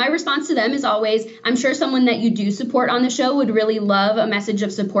like my response to them is always, I'm sure someone that you do support on the show would really love a message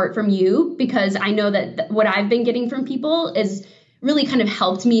of support from you, because I know that what I've been getting from people is really kind of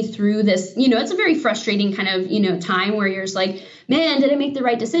helped me through this. It's a very frustrating kind of, time where you're just like, man, did I make the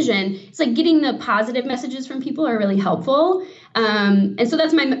right decision? It's like getting the positive messages from people are really helpful. And so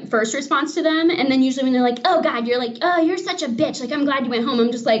that's my first response to them. And then usually when they're like, oh God, you're like, oh, you're such a bitch. Like, I'm glad you went home.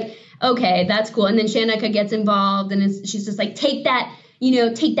 I'm just like, okay, that's cool. And then Shanika gets involved and she's just like, take that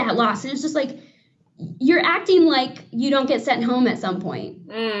loss. And it's just like, you're acting like you don't get sent home at some point.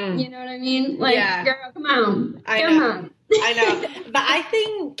 You know what I mean? Like, yeah. Girl, come on. Come on. I know. But I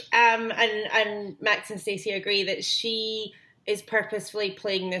think, and Max and Stacey agree that she is purposefully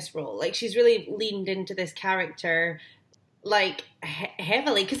playing this role. Like, she's really leaned into this character, like,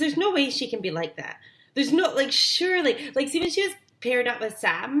 heavily. Because there's no way she can be like that. There's no, like, surely. Like, see, when she was paired up with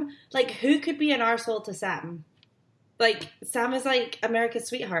Sam, like, who could be an arsehole to Sam? Like, Sam is like America's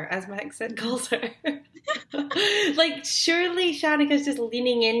sweetheart, as Max said, calls her. Like, surely Shanika's just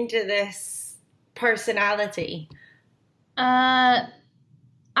leaning into this personality. I'm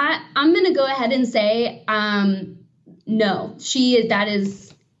going to go ahead and say, no, that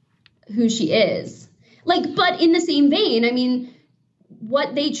is who she is. Like, but in the same vein, I mean,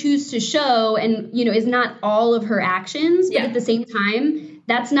 what they choose to show and, is not all of her actions, but at the same time,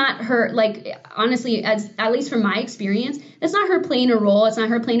 that's not her, like, honestly, at least from my experience, that's not her playing a role. It's not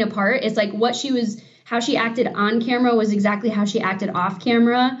her playing a part. It's like how she acted on camera was exactly how she acted off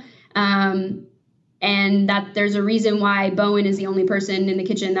camera. And that there's a reason why Bowen is the only person in the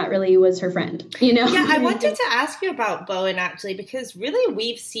kitchen that really was her friend, Yeah, I wanted to ask you about Bowen, actually, because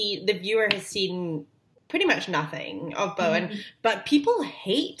really the viewer has seen pretty much nothing of Bowen, but people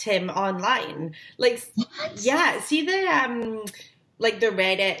hate him online. Like, what? Yeah, see the, like the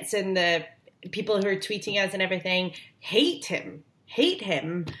Reddits and the people who are tweeting us and everything hate him.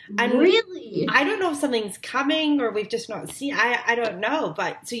 And really, I don't know if something's coming or we've just not seen. I don't know.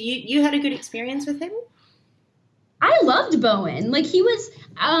 But so you had a good experience with him? I loved Bowen. Like, he was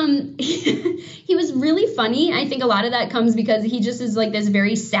he was really funny. I think a lot of that comes because he just is like this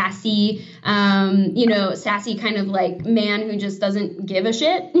very sassy sassy kind of like man who just doesn't give a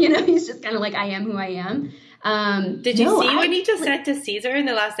shit. He's just kind of like, I am who I am. Did you see when he just said to Caesar in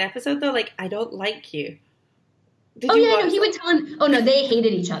the last episode though, like, I don't like you? He would tell him. Oh no, they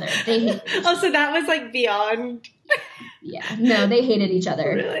hated each other. Oh, so that was like beyond. Yeah, no, they hated each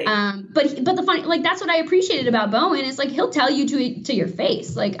other. Really? But the funny, like, that's what I appreciated about Bowen. Is like he'll tell you to your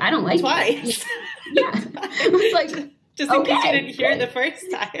face, like, I don't like twice. You. Yeah, it's like just in case you didn't hear it the first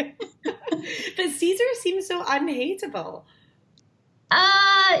time. But Caesar seems so unhateable.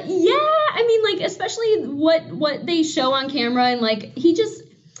 Yeah, I mean, like, especially what they show on camera, and like he just.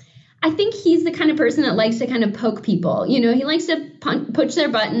 I think he's the kind of person that likes to kind of poke people. You know, he likes to push their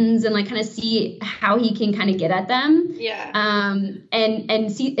buttons and like kind of see how he can kind of get at them. Yeah.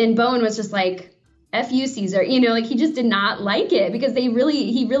 And Bowen was just like, F you, Caesar. You know, like he just did not like it because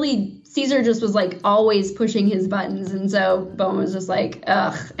Caesar just was like always pushing his buttons. And so Bowen was just like,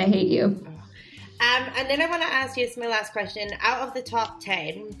 ugh, I hate you. And then I want to ask you, it's my last question, out of the top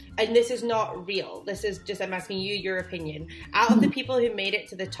 10, and this is not real, this is just, I'm asking you your opinion, out of the people who made it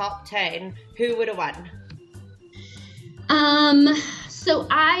to the top 10, who would have won? So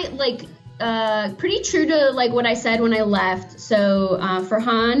I pretty true to like what I said when I left. So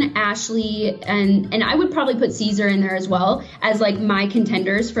Farhan, Ashley, and I would probably put Caesar in there as well as like my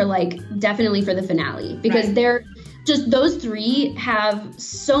contenders for like definitely for the finale, because they're just, those three have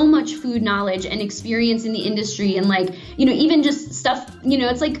so much food knowledge and experience in the industry, and like, you know, even just stuff, you know,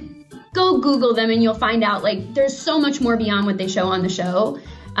 it's like, go Google them and you'll find out like there's so much more beyond what they show on the show.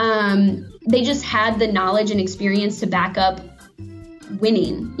 They just had the knowledge and experience to back up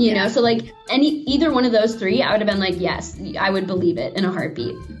winning, you know, so like either one of those three, I would have been like, yes, I would believe it in a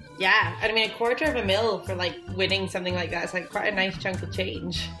heartbeat. Yeah, I mean, $250,000 for like winning something like that is like quite a nice chunk of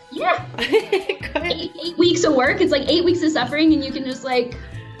change. Yeah. 8 weeks of work. It's like 8 weeks of suffering, and you can just like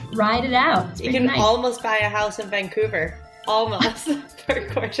ride it out. It's you can nice. Almost buy a house in Vancouver. Almost. For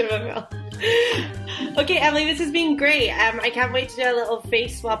 $250,000. Okay, Emily, this has been great. I can't wait to do a little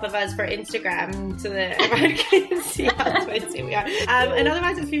face swap of us for Instagram so that everyone can see how twisted we are. And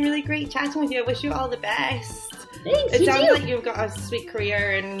otherwise, it's been really great chatting with you. I wish you all the best. Thanks, it sounds too. like you've got a sweet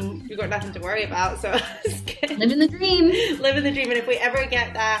career and you've got nothing to worry about, so it's good. Living the dream. Living the dream. And if we ever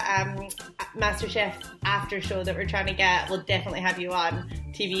get that MasterChef after show that we're trying to get, we'll definitely have you on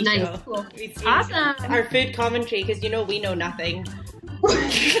TV show. Cool. Awesome. Our food commentary, because you know we know nothing.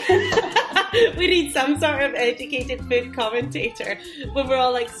 We need some sort of educated food commentator when we're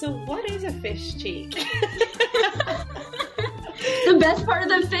all like, so what is a fish cheek? The best part of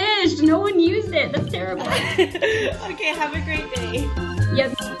the fish. No one used it. That's terrible. Okay, have a great day.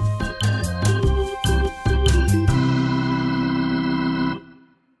 Yep.